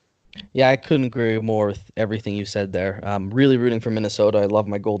 Yeah, I couldn't agree more with everything you said there. I'm really rooting for Minnesota. I love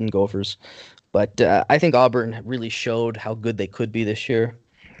my Golden Gophers. But I think Auburn really showed how good they could be this year.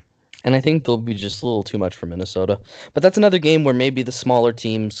 And I think they'll be just a little too much for Minnesota. But that's another game where maybe the smaller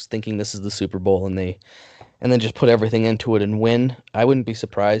teams thinking this is the Super Bowl and then just put everything into it and win. I wouldn't be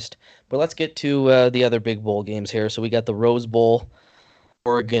surprised. But let's get to the other big bowl games here. So we got the Rose Bowl,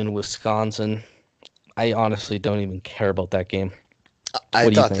 Oregon, Wisconsin. I honestly don't even care about that game. I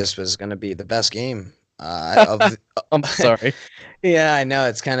What do you thought think? this was going to be the best game. Of I'm sorry. Yeah, I know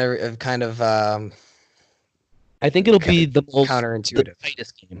it's kind of I think it'll be the counterintuitive.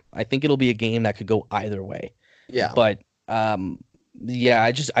 tightest game. I think it'll be a game that could go either way. Yeah, But yeah,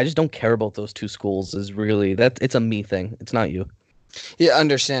 I just don't care about those two schools. Is really that it's a me thing. It's not you. yeah,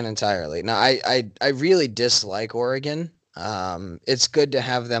 understand entirely. Now, I really dislike Oregon. It's good to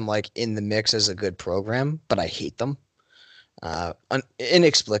have them like in the mix as a good program, but I hate them.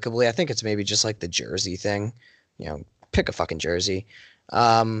 Inexplicably, I think it's maybe just like the jersey thing. Pick a fucking jersey.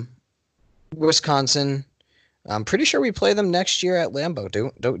 Um, Wisconsin. I'm pretty sure we play them next year at Lambeau.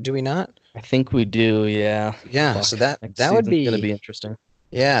 Do we not? I think we do. Yeah. Yeah. Fuck. So that Next that would season's gonna be be interesting.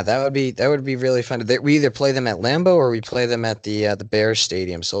 yeah, that would be really fun. We either play them at Lambeau or we play them at the Bears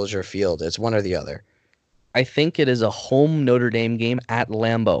Stadium, Soldier Field. It's one or the other. I think it is a home Notre Dame game at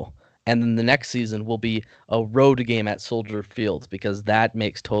Lambeau, and then the next season will be a road game at Soldier Field because that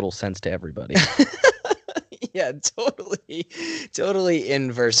makes total sense to everybody. Yeah, totally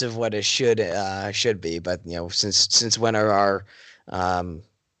inverse of what it should be. But since when are our um,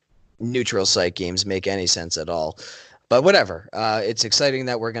 neutral site games make any sense at all? But whatever. It's exciting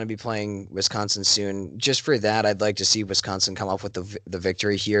that we're going to be playing Wisconsin soon. Just for that, I'd like to see Wisconsin come up with the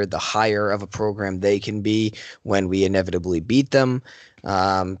victory here. The higher of a program they can be when we inevitably beat them,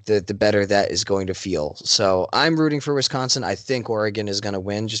 the better that is going to feel. So I'm rooting for Wisconsin. I think Oregon is going to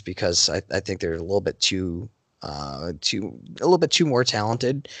win just because I think they're a little bit a little bit too more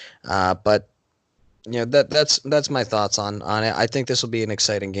talented. But that's my thoughts on it. I think this will be an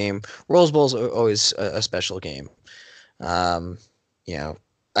exciting game. Rose Bowl is always a special game. Um, you know,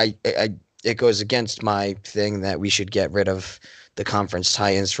 I it goes against my thing that we should get rid of the conference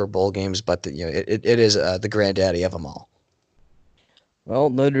tie-ins for bowl games, but it is the granddaddy of them all.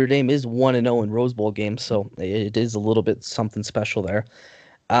 Well, Notre Dame is 1-0 in Rose Bowl games, so it is a little bit something special there.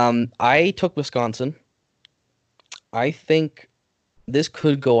 I took Wisconsin. I think this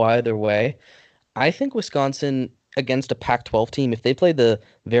could go either way. I think Wisconsin against a Pac-12 team, if they play the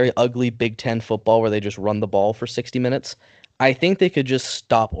very ugly Big Ten football where they just run the ball for 60 minutes, I think they could just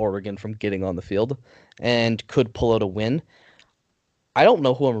stop Oregon from getting on the field and could pull out a win. I don't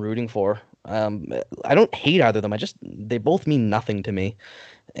know who I'm rooting for. I don't hate either of them. They both mean nothing to me,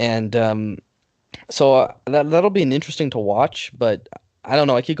 and so that'll be an interesting to watch. But I don't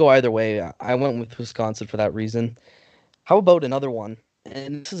know. I could go either way. I went with Wisconsin for that reason. How about another one?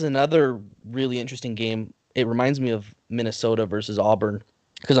 And this is another really interesting game. It reminds me of Minnesota versus Auburn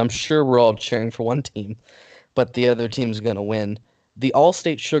because I'm sure we're all cheering for one team, but the other team's gonna win. The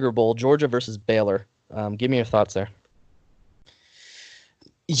All-State Sugar Bowl, Georgia versus Baylor. Give me your thoughts there.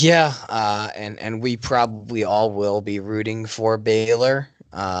 Yeah, and we probably all will be rooting for Baylor.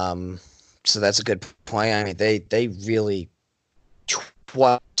 So that's a good point. I mean, they really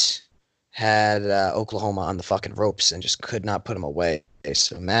twice had Oklahoma on the fucking ropes and just could not put them away.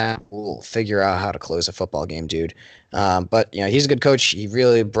 So Matt will figure out how to close a football game, dude. But he's a good coach. He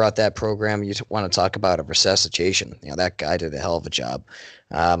really brought that program. You want to talk about a resuscitation? That guy did a hell of a job.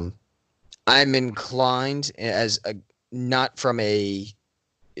 I'm inclined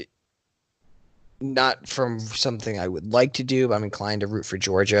not from something I would like to do, but I'm inclined to root for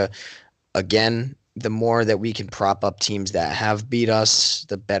Georgia. Again, the more that we can prop up teams that have beat us,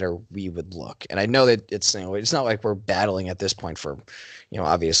 the better we would look. And I know that it's not like we're battling at this point for,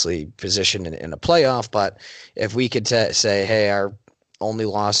 obviously position in a playoff. But if we could say, hey, our only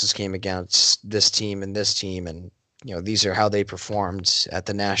losses came against this team, and these are how they performed at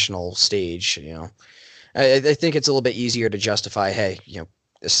the national stage. I think it's a little bit easier to justify, hey,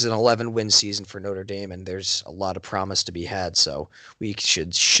 this is an 11-win season for Notre Dame, and there's a lot of promise to be had. So we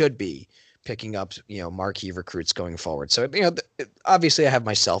should be picking up, marquee recruits going forward. So, obviously I have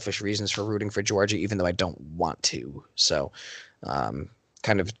my selfish reasons for rooting for Georgia, even though I don't want to. So,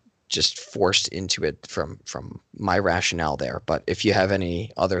 kind of just forced into it from my rationale there. But if you have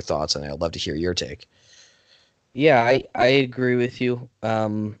any other thoughts, and I'd love to hear your take. Yeah, I agree with you.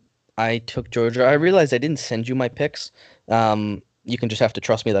 I took Georgia. I realized I didn't send you my picks. You can just have to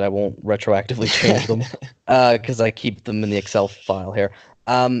trust me that I won't retroactively change them because I keep them in the Excel file here.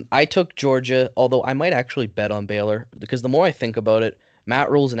 I took Georgia, although I might actually bet on Baylor because the more I think about it,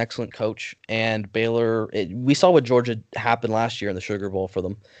 Matt Rule's an excellent coach, and Baylor. We saw what Georgia happened last year in the Sugar Bowl for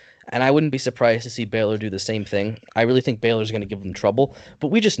them, And I wouldn't be surprised to see Baylor do the same thing. I really think Baylor's going to give them trouble, but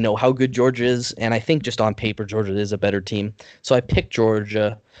we just know how good Georgia is, and I think just on paper Georgia is a better team. So I picked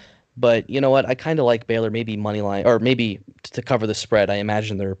Georgia, but you know what? I kind of like Baylor, maybe money line, or maybe to cover the spread. I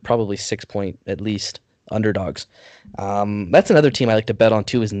imagine they're probably 6 point at least underdogs. That's another team I like to bet on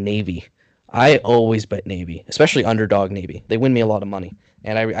too is Navy. I always bet Navy, especially underdog Navy. They win me a lot of money.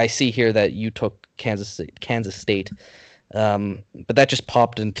 And I see here that you took Kansas State, but that just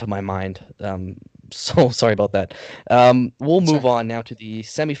popped into my mind. So sorry about that. We'll move on now to the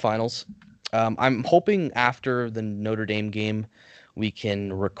semifinals. I'm hoping after the Notre Dame game, we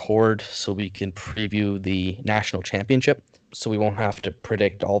can record so we can preview the national championship, so we won't have to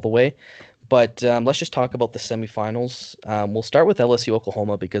predict all the way. But let's just talk about the semifinals. We'll start with LSU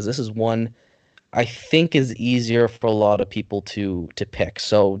Oklahoma because this is one I think is easier for a lot of people to pick.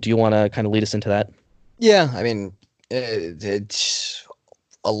 So do you want to kind of lead us into that? Yeah, I mean, it's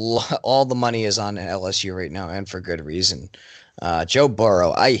a lot. All the money is on LSU right now, and for good reason. Joe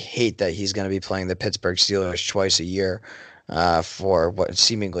Burrow, I hate that he's going to be playing the Pittsburgh Steelers twice a year for what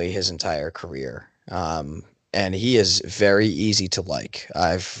seemingly his entire career. And he is very easy to like.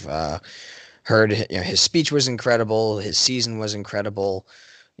 I've heard his speech was incredible. His season was incredible.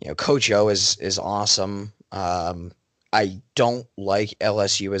 Coach O is awesome. I don't like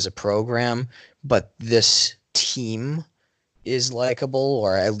LSU as a program, but this team is likable,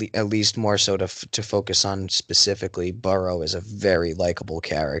 or at least more so to focus on specifically. Burrow is a very likable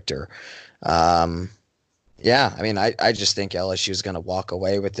character. Yeah, I mean, I just think LSU is going to walk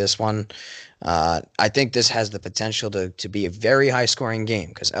away with this one. I think this has the potential to be a very high-scoring game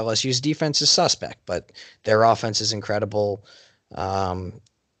because LSU's defense is suspect, but their offense is incredible.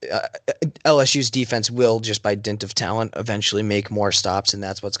 LSU's defense will, just by dint of talent, eventually make more stops, and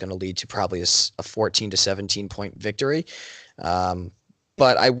that's what's going to lead to probably a 14 to 17 point victory.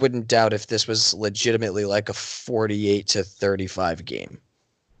 But I wouldn't doubt if this was legitimately like a 48 to 35 game.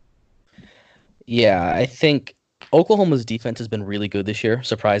 Yeah, I think Oklahoma's defense has been really good this year,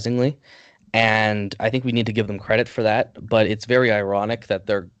 surprisingly. And I think we need to give them credit for that. But it's very ironic that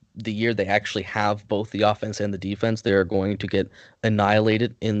the year they actually have both the offense and the defense, they're going to get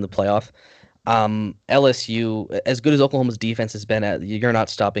annihilated in the playoff. LSU, as good as Oklahoma's defense has been you're not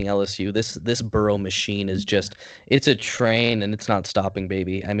stopping LSU. This Burrow machine is it's a train and it's not stopping,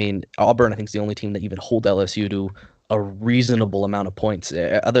 baby. I mean, Auburn, I think, is the only team that even hold LSU to a reasonable amount of points.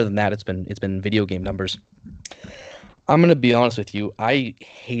 Other than that, it's been video game numbers. I'm gonna be honest with you. I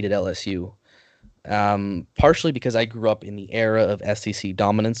hated LSU. Partially because I grew up in the era of SEC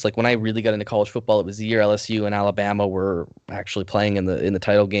dominance. Like when I really got into college football, it was the year LSU and Alabama were actually playing in the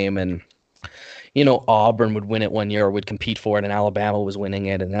title game, and Auburn would win it one year or would compete for it, and Alabama was winning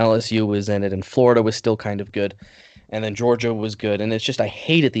it, and LSU was in it, and Florida was still kind of good, and then Georgia was good, and it's just I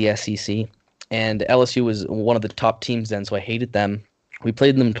hated the SEC, and LSU was one of the top teams then, so I hated them. We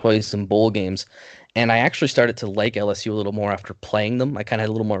played them twice in bowl games. And I actually started to like LSU a little more after playing them. I kind of had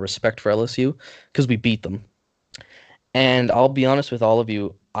a little more respect for LSU because we beat them. And I'll be honest with all of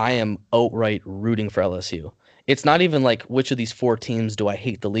you, I am outright rooting for LSU. It's not even like which of these four teams do I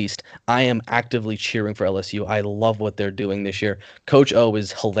hate the least. I am actively cheering for LSU. I love what they're doing this year. Coach O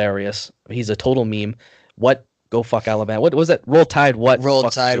is hilarious. He's a total meme. What? Go fuck Alabama. What was that? Roll Tide, what? Roll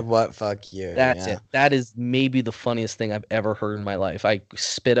Tide, what? Fuck you. That's it. That is maybe the funniest thing I've ever heard in my life. I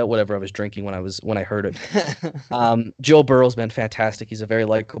spit out whatever I was drinking when I heard it. Joe Burrow's been fantastic. He's a very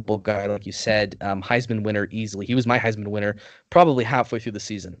likable guy, like you said. Heisman winner easily. He was my Heisman winner probably halfway through the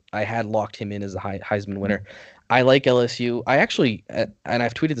season. I had locked him in as a Heisman winner. I like LSU. I actually, and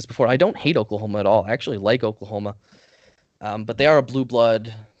I've tweeted this before, I don't hate Oklahoma at all. I actually like Oklahoma. But they are a blue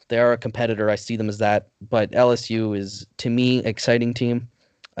blood. They are a competitor. I see them as that. But LSU is, to me, exciting team,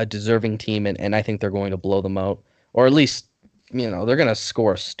 a deserving team, and I think they're going to blow them out. Or at least, they're going to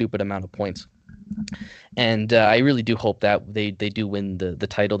score a stupid amount of points. And I really do hope that they do win the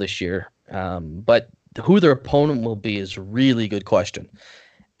title this year. But who their opponent will be is a really good question.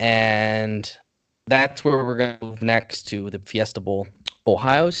 And that's where we're going to move next to the Fiesta Bowl.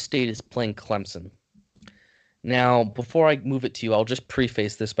 Ohio State is playing Clemson. Now, before I move it to you, I'll just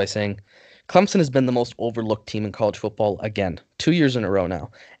preface this by saying Clemson has been the most overlooked team in college football again, 2 years in a row now.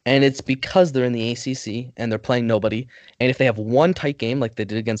 And it's because they're in the ACC and they're playing nobody. And if they have one tight game like they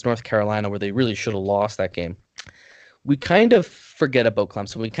did against North Carolina where they really should have lost that game, we kind of forget about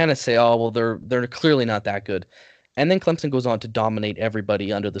Clemson. We kind of say, oh, well, they're clearly not that good. And then Clemson goes on to dominate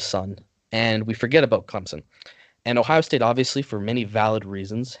everybody under the sun. And we forget about Clemson. And Ohio State, obviously, for many valid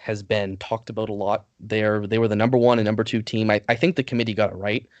reasons, has been talked about a lot. They were the number 1 and number 2 team. I think the committee got it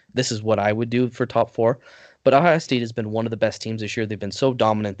right. This is what I would do for top 4. But Ohio State has been one of the best teams this year. They've been so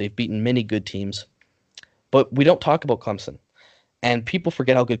dominant. They've beaten many good teams. But we don't talk about Clemson. And people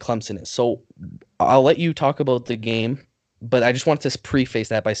forget how good Clemson is. So I'll let you talk about the game, but I just wanted to preface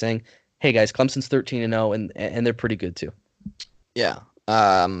that by saying, hey guys, Clemson's 13-0 and they're pretty good too. Yeah.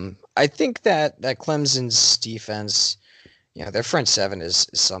 I think that Clemson's defense, their front seven is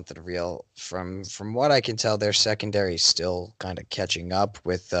something real. From what I can tell, their secondary is still kind of catching up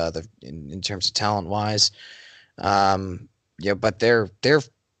with in terms of talent wise. But their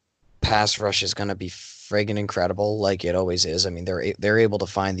pass rush is going to be friggin' incredible, like it always is. I mean, they're able to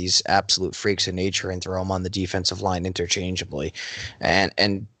find these absolute freaks of nature and throw them on the defensive line interchangeably,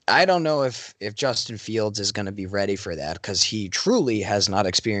 and I don't know if Justin Fields is going to be ready for that, because he truly has not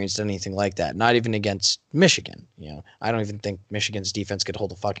experienced anything like that, not even against Michigan. I don't even think Michigan's defense could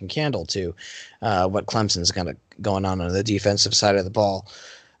hold a fucking candle to what Clemson's going on the defensive side of the ball.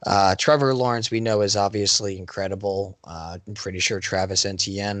 Trevor Lawrence, we know, is obviously incredible. I'm pretty sure Travis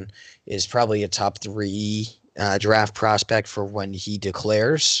Etienne is probably a top 3 draft prospect for when he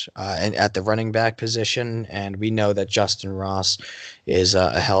declares and at the running back position. And we know that Justin Ross is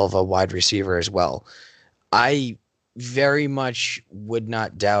a hell of a wide receiver as well. I very much would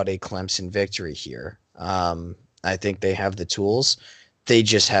not doubt a Clemson victory here. I think they have the tools. They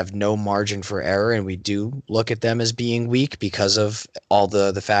just have no margin for error, and we do look at them as being weak because of all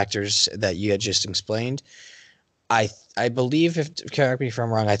the factors that you had just explained. I believe, correct me if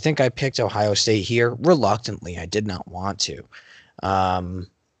I'm wrong, I think I picked Ohio State here reluctantly. I did not want to,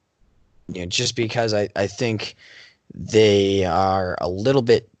 just because I think they are a little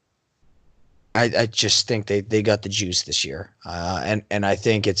bit. I just think they got the juice this year, and I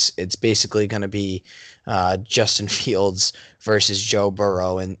think it's basically going to be Justin Fields versus Joe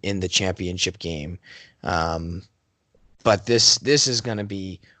Burrow in the championship game. But this is going to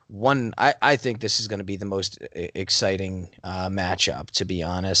be one. I think this is going to be the most exciting matchup, to be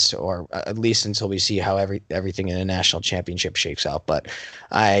honest, or at least until we see how everything in the national championship shakes out. But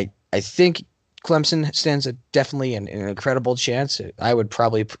I think Clemson stands definitely an incredible chance. I would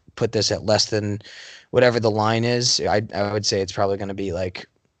probably put this at less than whatever the line is. I would say it's probably going to be like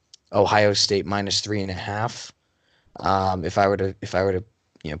Ohio State -3.5. If I were to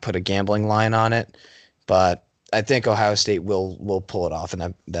put a gambling line on it, but I think Ohio State will pull it off,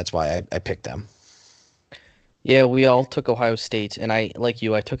 and that's why I picked them. Yeah, we all took Ohio State, and I, like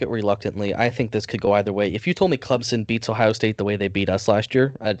you, I took it reluctantly. I think this could go either way. If you told me Clemson beats Ohio State the way they beat us last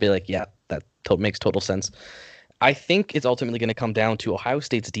year, I'd be like, yeah, that makes total sense. I think it's ultimately going to come down to Ohio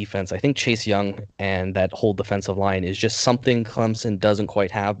State's defense. I think Chase Young and that whole defensive line is just something Clemson doesn't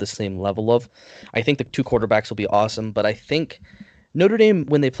quite have the same level of. I think the 2 quarterbacks will be awesome, but I think Notre Dame,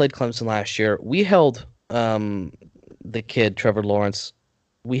 when they played Clemson last year, we held the kid, Trevor Lawrence,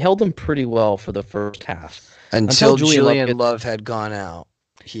 we held him pretty well for the first half. Until Julian Love had gone out,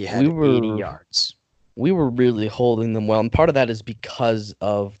 he had 80 yards. We were really holding them well, and part of that is because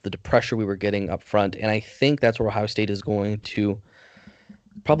of the pressure we were getting up front, and I think that's where Ohio State is going to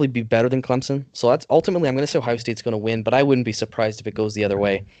probably be better than Clemson. So that's ultimately, I'm going to say Ohio State's going to win, but I wouldn't be surprised if it goes the other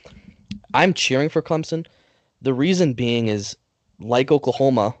way. I'm cheering for Clemson. The reason being is, like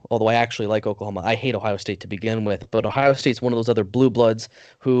Oklahoma, although I actually like Oklahoma, I hate Ohio State to begin with, but Ohio State's one of those other blue bloods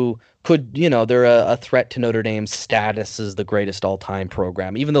who could, they're a threat to Notre Dame's status as the greatest all-time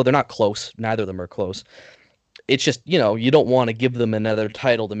program, even though they're not close. Neither of them are close. It's just, you don't want to give them another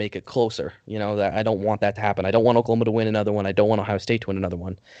title to make it closer. That I don't want that to happen. I don't want Oklahoma to win another one. I don't want Ohio State to win another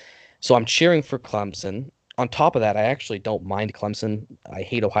one. So I'm cheering for Clemson. On top of that, I actually don't mind Clemson. I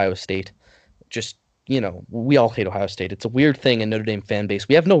hate Ohio State. Just, we all hate Ohio State. It's a weird thing in Notre Dame fan base.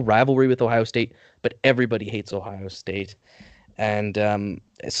 We have no rivalry with Ohio State, but everybody hates Ohio State. And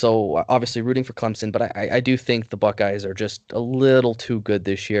so obviously rooting for Clemson, but I do think the Buckeyes are just a little too good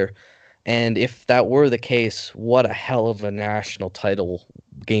this year. And if that were the case, what a hell of a national title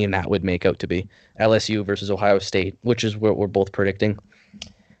game that would make out to be. LSU versus Ohio State, which is what we're both predicting.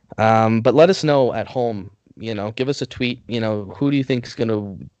 But let us know at home, give us a tweet, who do you think is going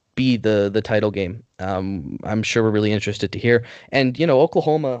to be the title game? I'm sure we're really interested to hear. And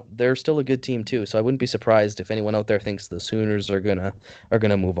Oklahoma, they're still a good team too, so I wouldn't be surprised if anyone out there thinks the Sooners are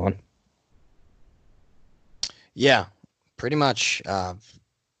gonna move on. Yeah, pretty much.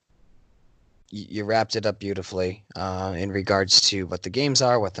 You wrapped it up beautifully in regards to what the games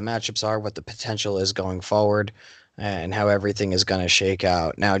are, what the matchups are, what the potential is going forward, and how everything is going to shake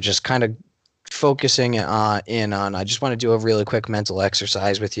out. Now, just kind of focusing in on, I just want to do a really quick mental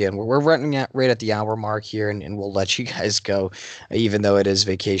exercise with you, and we're running right at the hour mark here, and we'll let you guys go, even though it is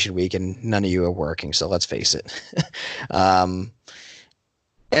vacation week and none of you are working, so let's face it.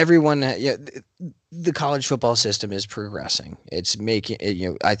 everyone, the college football system is progressing. It's making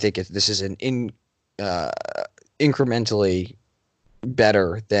it, I think this is an incrementally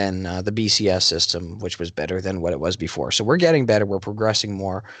better than the BCS system, which was better than what it was before. So we're getting better. We're progressing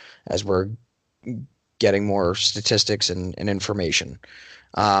more as we're getting more statistics and information.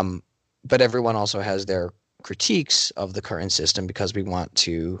 But everyone also has their critiques of the current system because we want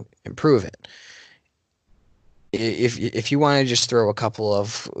to improve it. If you want to just throw a couple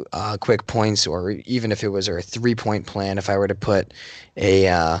of quick points, or even if it was a 3-point plan, if I were to put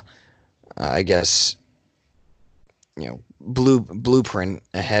a, I guess, blueprint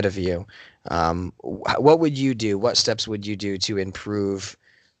ahead of you, what would you do? What steps would you do to improve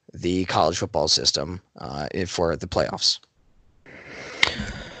the college football system for the playoffs?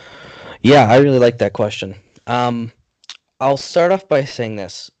 Yeah, I really like that question. I'll start off by saying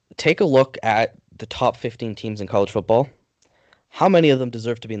this. Take a look at the top 15 teams in college football. How many of them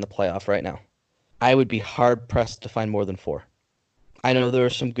deserve to be in the playoff right now? I would be hard-pressed to find more than 4. I know there are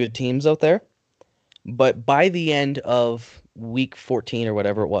some good teams out there, but by the end of week 14 or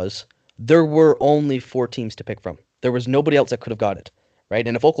whatever it was, there were only 4 teams to pick from. There was nobody else that could have got it, right?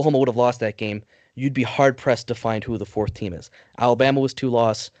 And if Oklahoma would have lost that game, you'd be hard-pressed to find who the 4th team is. Alabama was 2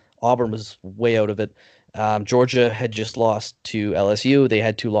 losses. Auburn was way out of it. Georgia had just lost to LSU. They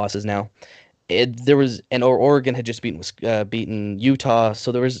had 2 losses now. Oregon had just beaten Utah.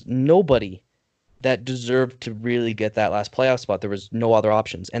 So there was nobody that deserved to really get that last playoff spot. There was no other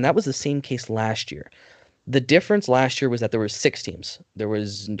options. And that was the same case last year. The difference last year was that there were 6 teams. There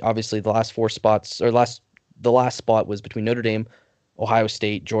was obviously the last 4 spots, or the last spot was between Notre Dame, Ohio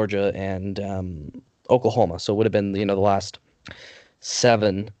State, Georgia, and Oklahoma. So it would have been the last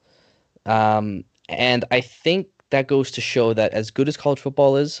 7. And I think that goes to show that as good as college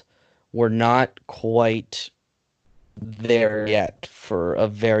football is, we're not quite there yet for a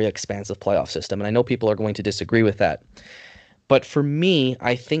very expansive playoff system. And I know people are going to disagree with that. But for me,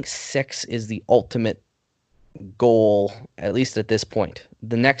 I think 6 is the ultimate goal, at least at this point.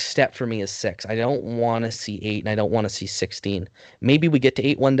 The next step for me is 6. I don't want to see 8, and I don't want to see 16. Maybe we get to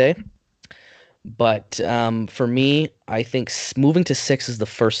 8 one day. But for me, I think moving to 6 is the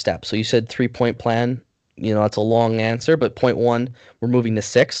first step. So you said 3-point plan. That's a long answer. But point 1, we're moving to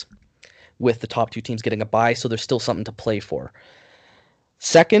 6 with the top 2 teams getting a bye. So there's still something to play for.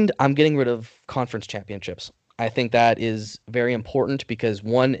 Second, I'm getting rid of conference championships. I think that is very important because,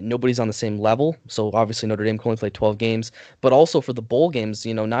 1, nobody's on the same level. So obviously Notre Dame can only play 12 games. But also for the bowl games,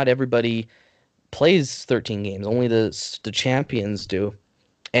 not everybody plays 13 games. Only the champions do.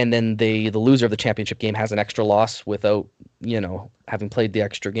 And then the loser of the championship game has an extra loss without, having played the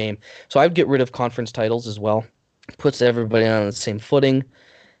extra game. So I would get rid of conference titles as well. Puts everybody on the same footing.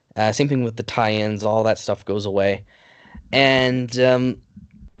 Same thing with the tie-ins. All that stuff goes away. And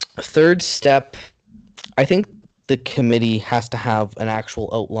third step, I think the committee has to have an actual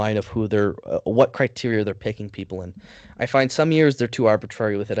outline of who what criteria they're picking people in. I find some years they're too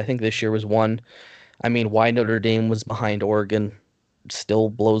arbitrary with it. I think this year was one. I mean, why Notre Dame was behind Oregon still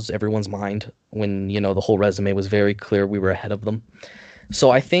blows everyone's mind when, the whole resume was very clear we were ahead of them.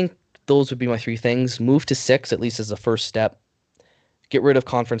 So I think those would be my 3 things. Move to 6, at least as a first step. Get rid of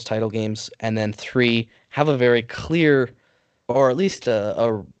conference title games. And then 3, have a very clear, or at least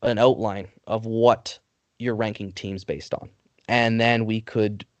an outline of what you're ranking teams based on. And then we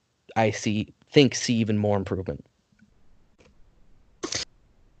could, see even more improvement.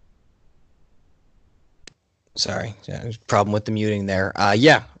 Sorry, problem with the muting there.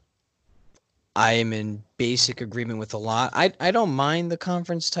 Yeah, I am in basic agreement with a lot. I don't mind the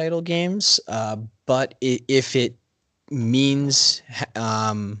conference title games, but if it means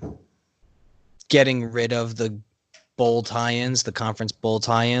getting rid of the bowl tie-ins, the conference bowl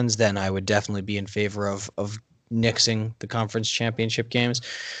tie-ins, then I would definitely be in favor of nixing the conference championship games.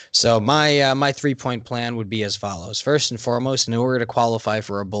 So my 3-point plan would be as follows. First and foremost, in order to qualify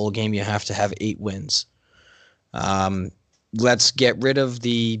for a bowl game, you have to have 8 wins. Let's get rid of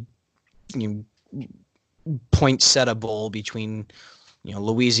the pointsetta bowl between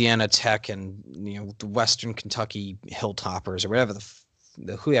Louisiana Tech and the Western Kentucky Hilltoppers or whatever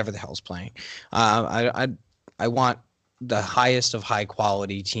whoever the hell's playing. I want the highest of high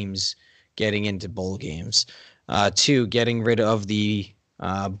quality teams getting into bowl games. 2, getting rid of the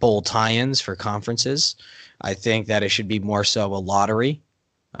bowl tie-ins for conferences. I think that it should be more so a lottery.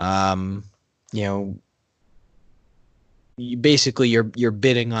 You're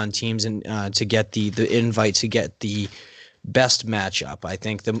bidding on teams and to get the invite to get the best matchup. I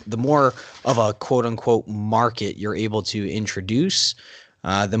think the more of a quote unquote market you're able to introduce,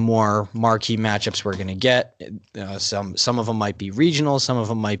 the more marquee matchups we're going to get. Some of them might be regional, some of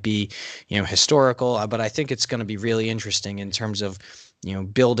them might be, historical. But I think it's going to be really interesting in terms of,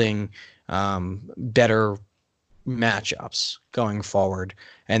 building better matchups going forward.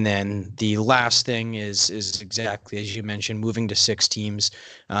 And then the last thing is exactly as you mentioned, moving to 6 teams.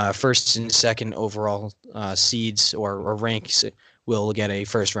 First and second overall seeds or ranks will get a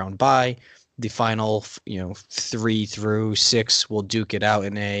first round bye. The final 3 through 6 will duke it out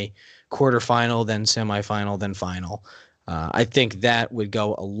in a quarterfinal, then semifinal, then final. I think that would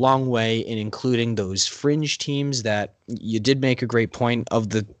go a long way in including those fringe teams that you did make a great point of.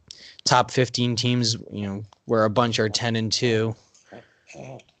 The top 15 teams, where a bunch are 10-2.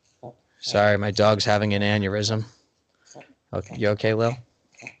 Sorry, my dog's having an aneurysm. Okay, you okay, Lil?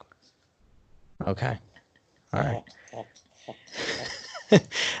 Okay. All right.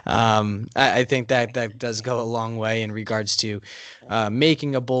 I think that does go a long way in regards to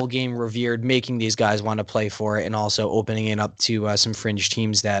making a bowl game revered, making these guys want to play for it, and also opening it up to some fringe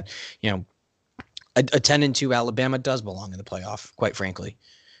teams that, a 10-2 Alabama does belong in the playoff, quite frankly.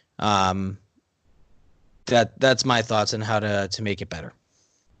 That's my thoughts on how to make it better.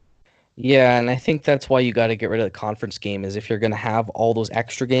 Yeah, and I think that's why you got to get rid of the conference game, is if you're going to have all those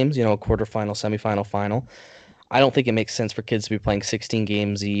extra games, a quarterfinal, semifinal, final. I don't think it makes sense for kids to be playing 16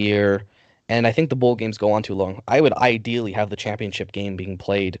 games a year, and I think the bowl games go on too long. I would ideally have the championship game being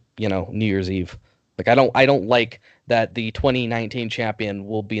played, New Year's Eve. Like I don't like that the 2019 champion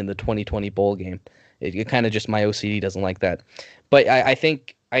will be in the 2020 bowl game. It kind of just, my OCD doesn't like that. But I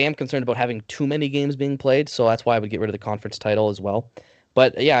think I am concerned about having too many games being played, so that's why I would get rid of the conference title as well.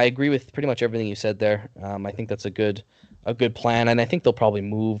 But yeah, I agree with pretty much everything you said there. I think that's a good plan, and I think they'll probably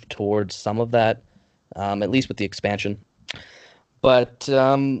move towards some of that, at least with the expansion. But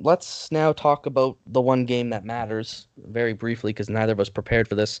let's now talk about the one game that matters very briefly, because neither of us prepared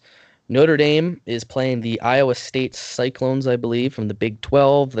for this. Notre Dame is playing the Iowa State Cyclones, I believe, from the Big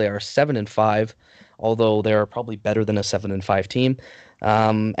 12. They are 7-5, although they're probably better than a 7-5 team.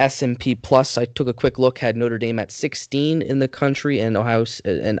 S&P Plus, I took a quick look, had Notre Dame at 16 in the country, and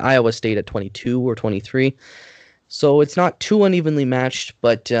Iowa State at 22 or 23. So it's not too unevenly matched,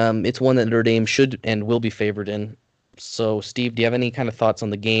 but it's one that Notre Dame should and will be favored in. So, Steve, do you have any kind of thoughts on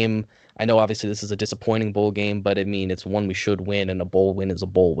the game? I know obviously this is a disappointing bowl game, but I mean, it's one we should win, and a bowl win is a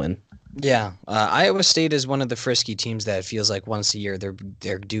bowl win. Yeah, Iowa State is one of the frisky teams that feels like once a year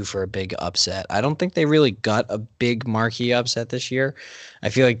they're due for a big upset. I don't think they really got a big marquee upset this year. I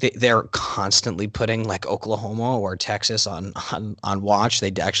feel like they're constantly putting like Oklahoma or Texas on watch.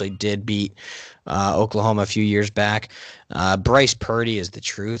 They actually did beat Oklahoma a few years back. Bryce Purdy is the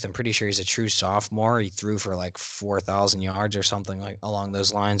truth. I'm pretty sure he's a true sophomore. He threw for like 4,000 yards or something like along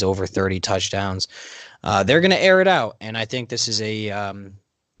those lines, over 30 touchdowns. They're going to air it out, and I think this is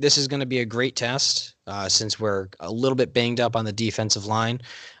going to be a great test since we're a little bit banged up on the defensive line.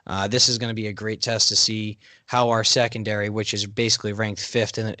 This is going to be a great test to see how our secondary, which is basically ranked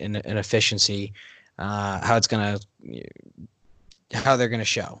 5th in efficiency, how they're going to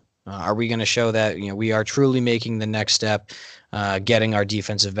show. Are we going to show that we are truly making the next step, getting our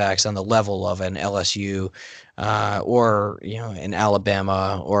defensive backs on the level of an LSU or in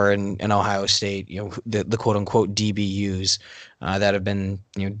Alabama or in Ohio State, the quote unquote DBUs that have been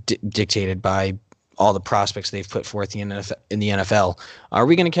dictated by all the prospects they've put forth in the NFL. Are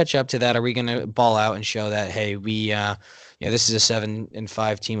we going to catch up to that? Are we going to ball out and show that, hey, we this is a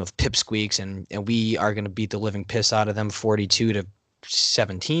 7-5 team of pipsqueaks, and we are going to beat the living piss out of them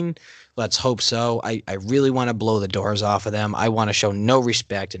 42-17? Let's hope so. I really want to blow the doors off of them. I want to show no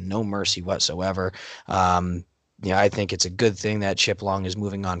respect and no mercy whatsoever. I think it's a good thing that Chip Long is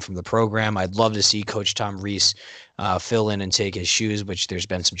moving on from the program. I'd love to see Coach Tom Rees fill in and take his shoes, which there's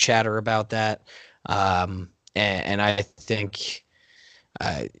been some chatter about that. And I think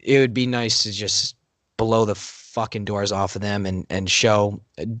it would be nice to just blow the fucking doors off of them and show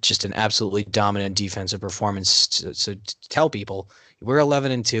just an absolutely dominant defensive performance. So to tell people we're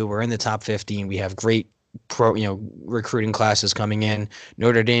 11-2, we're in the top 15, we have great recruiting classes coming in.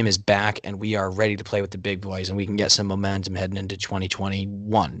 Notre Dame is back, and we are ready to play with the big boys, and we can get some momentum heading into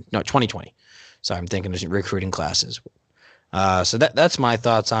 2020. So I'm thinking of recruiting classes. So that's my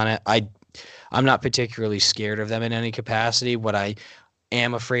thoughts on it. I'm not particularly scared of them in any capacity. What I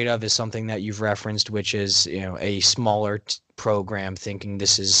am afraid of is something that you've referenced, which is a smaller program thinking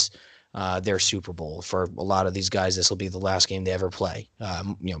this is their Super Bowl. For a lot of these guys, this will be the last game they ever play.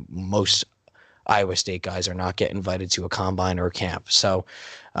 Most Iowa State guys are not getting invited to a combine or a camp. So,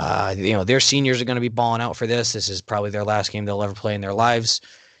 their seniors are going to be balling out for this. This is probably their last game they'll ever play in their lives.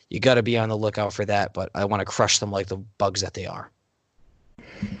 You got to be on the lookout for that, but I want to crush them like the bugs that they are.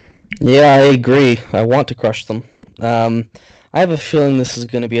 Yeah, I agree. I want to crush them. Um, I have a feeling this is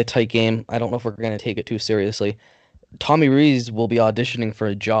going to be a tight game. I don't know if we're going to take it too seriously. Tommy Rees will be auditioning for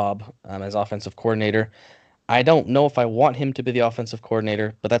a job as offensive coordinator. I don't know if I want him to be the offensive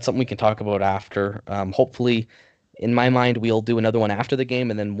coordinator, but that's something we can talk about after. Hopefully, in my mind, we'll do another one after the game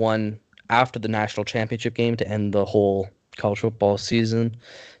and then one after the national championship game to end the whole college football season.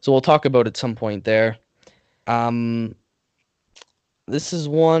 So we'll talk about it at some point there. Um, this is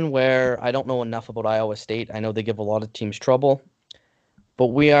one where I don't know enough about Iowa State. I know they give a lot of teams trouble, but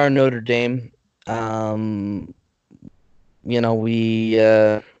we are Notre Dame. Um,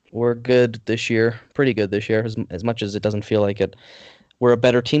 we're good this year, pretty good this year, as much as it doesn't feel like it. We're a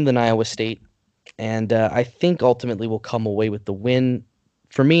better team than Iowa State, and I think ultimately we'll come away with the win.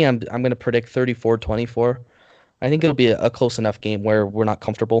 For me, I'm going to predict 34-24. I think it'll be a close enough game where we're not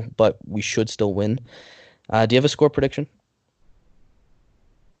comfortable, but we should still win. Do you have a score prediction?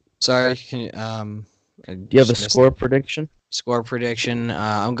 Sorry, I Do you have a just missed score prediction? score prediction.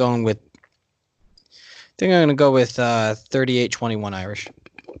 I'm going with. I think I'm going to go with 38-21 Irish.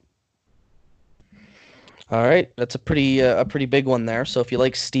 All right, that's a pretty big one there. So if you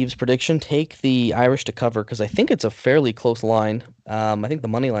like Steve's prediction, take the Irish to cover because I think it's a fairly close line. I think the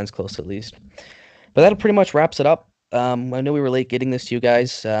money line's close at least. But that pretty much wraps it up. I know we were late getting this to you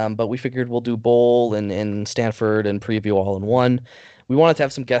guys, but we figured we'll do bowl and Stanford and preview all in one. We wanted to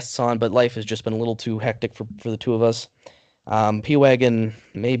have some guests on, but life has just been a little too hectic for the two of us. P-Wagon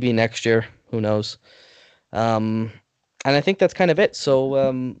maybe next year, who knows? Um, and I think that's kind of it.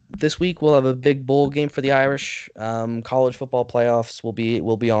 So this week we'll have a big bowl game for the Irish. College football playoffs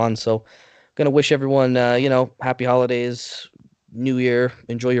will be on. So gonna wish everyone happy holidays, New Year,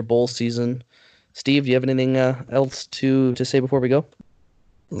 enjoy your bowl season. Steve, do you have anything else to say before we go?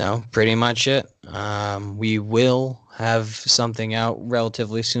 No, pretty much it. We will have something out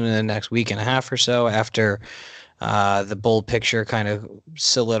relatively soon in the next week and a half or so after the bold picture kind of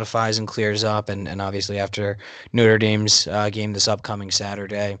solidifies and clears up, and obviously after Notre Dame's game this upcoming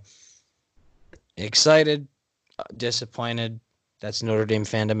Saturday. Excited, disappointed. That's Notre Dame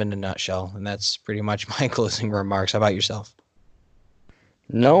fandom in a nutshell, and that's pretty much my closing remarks. How about yourself?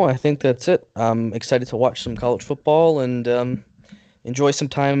 No, I think that's it. I'm excited to watch some college football and enjoy some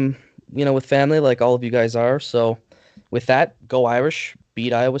time, with family like all of you guys are. So with that, go Irish,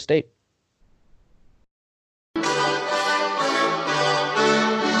 beat Iowa State.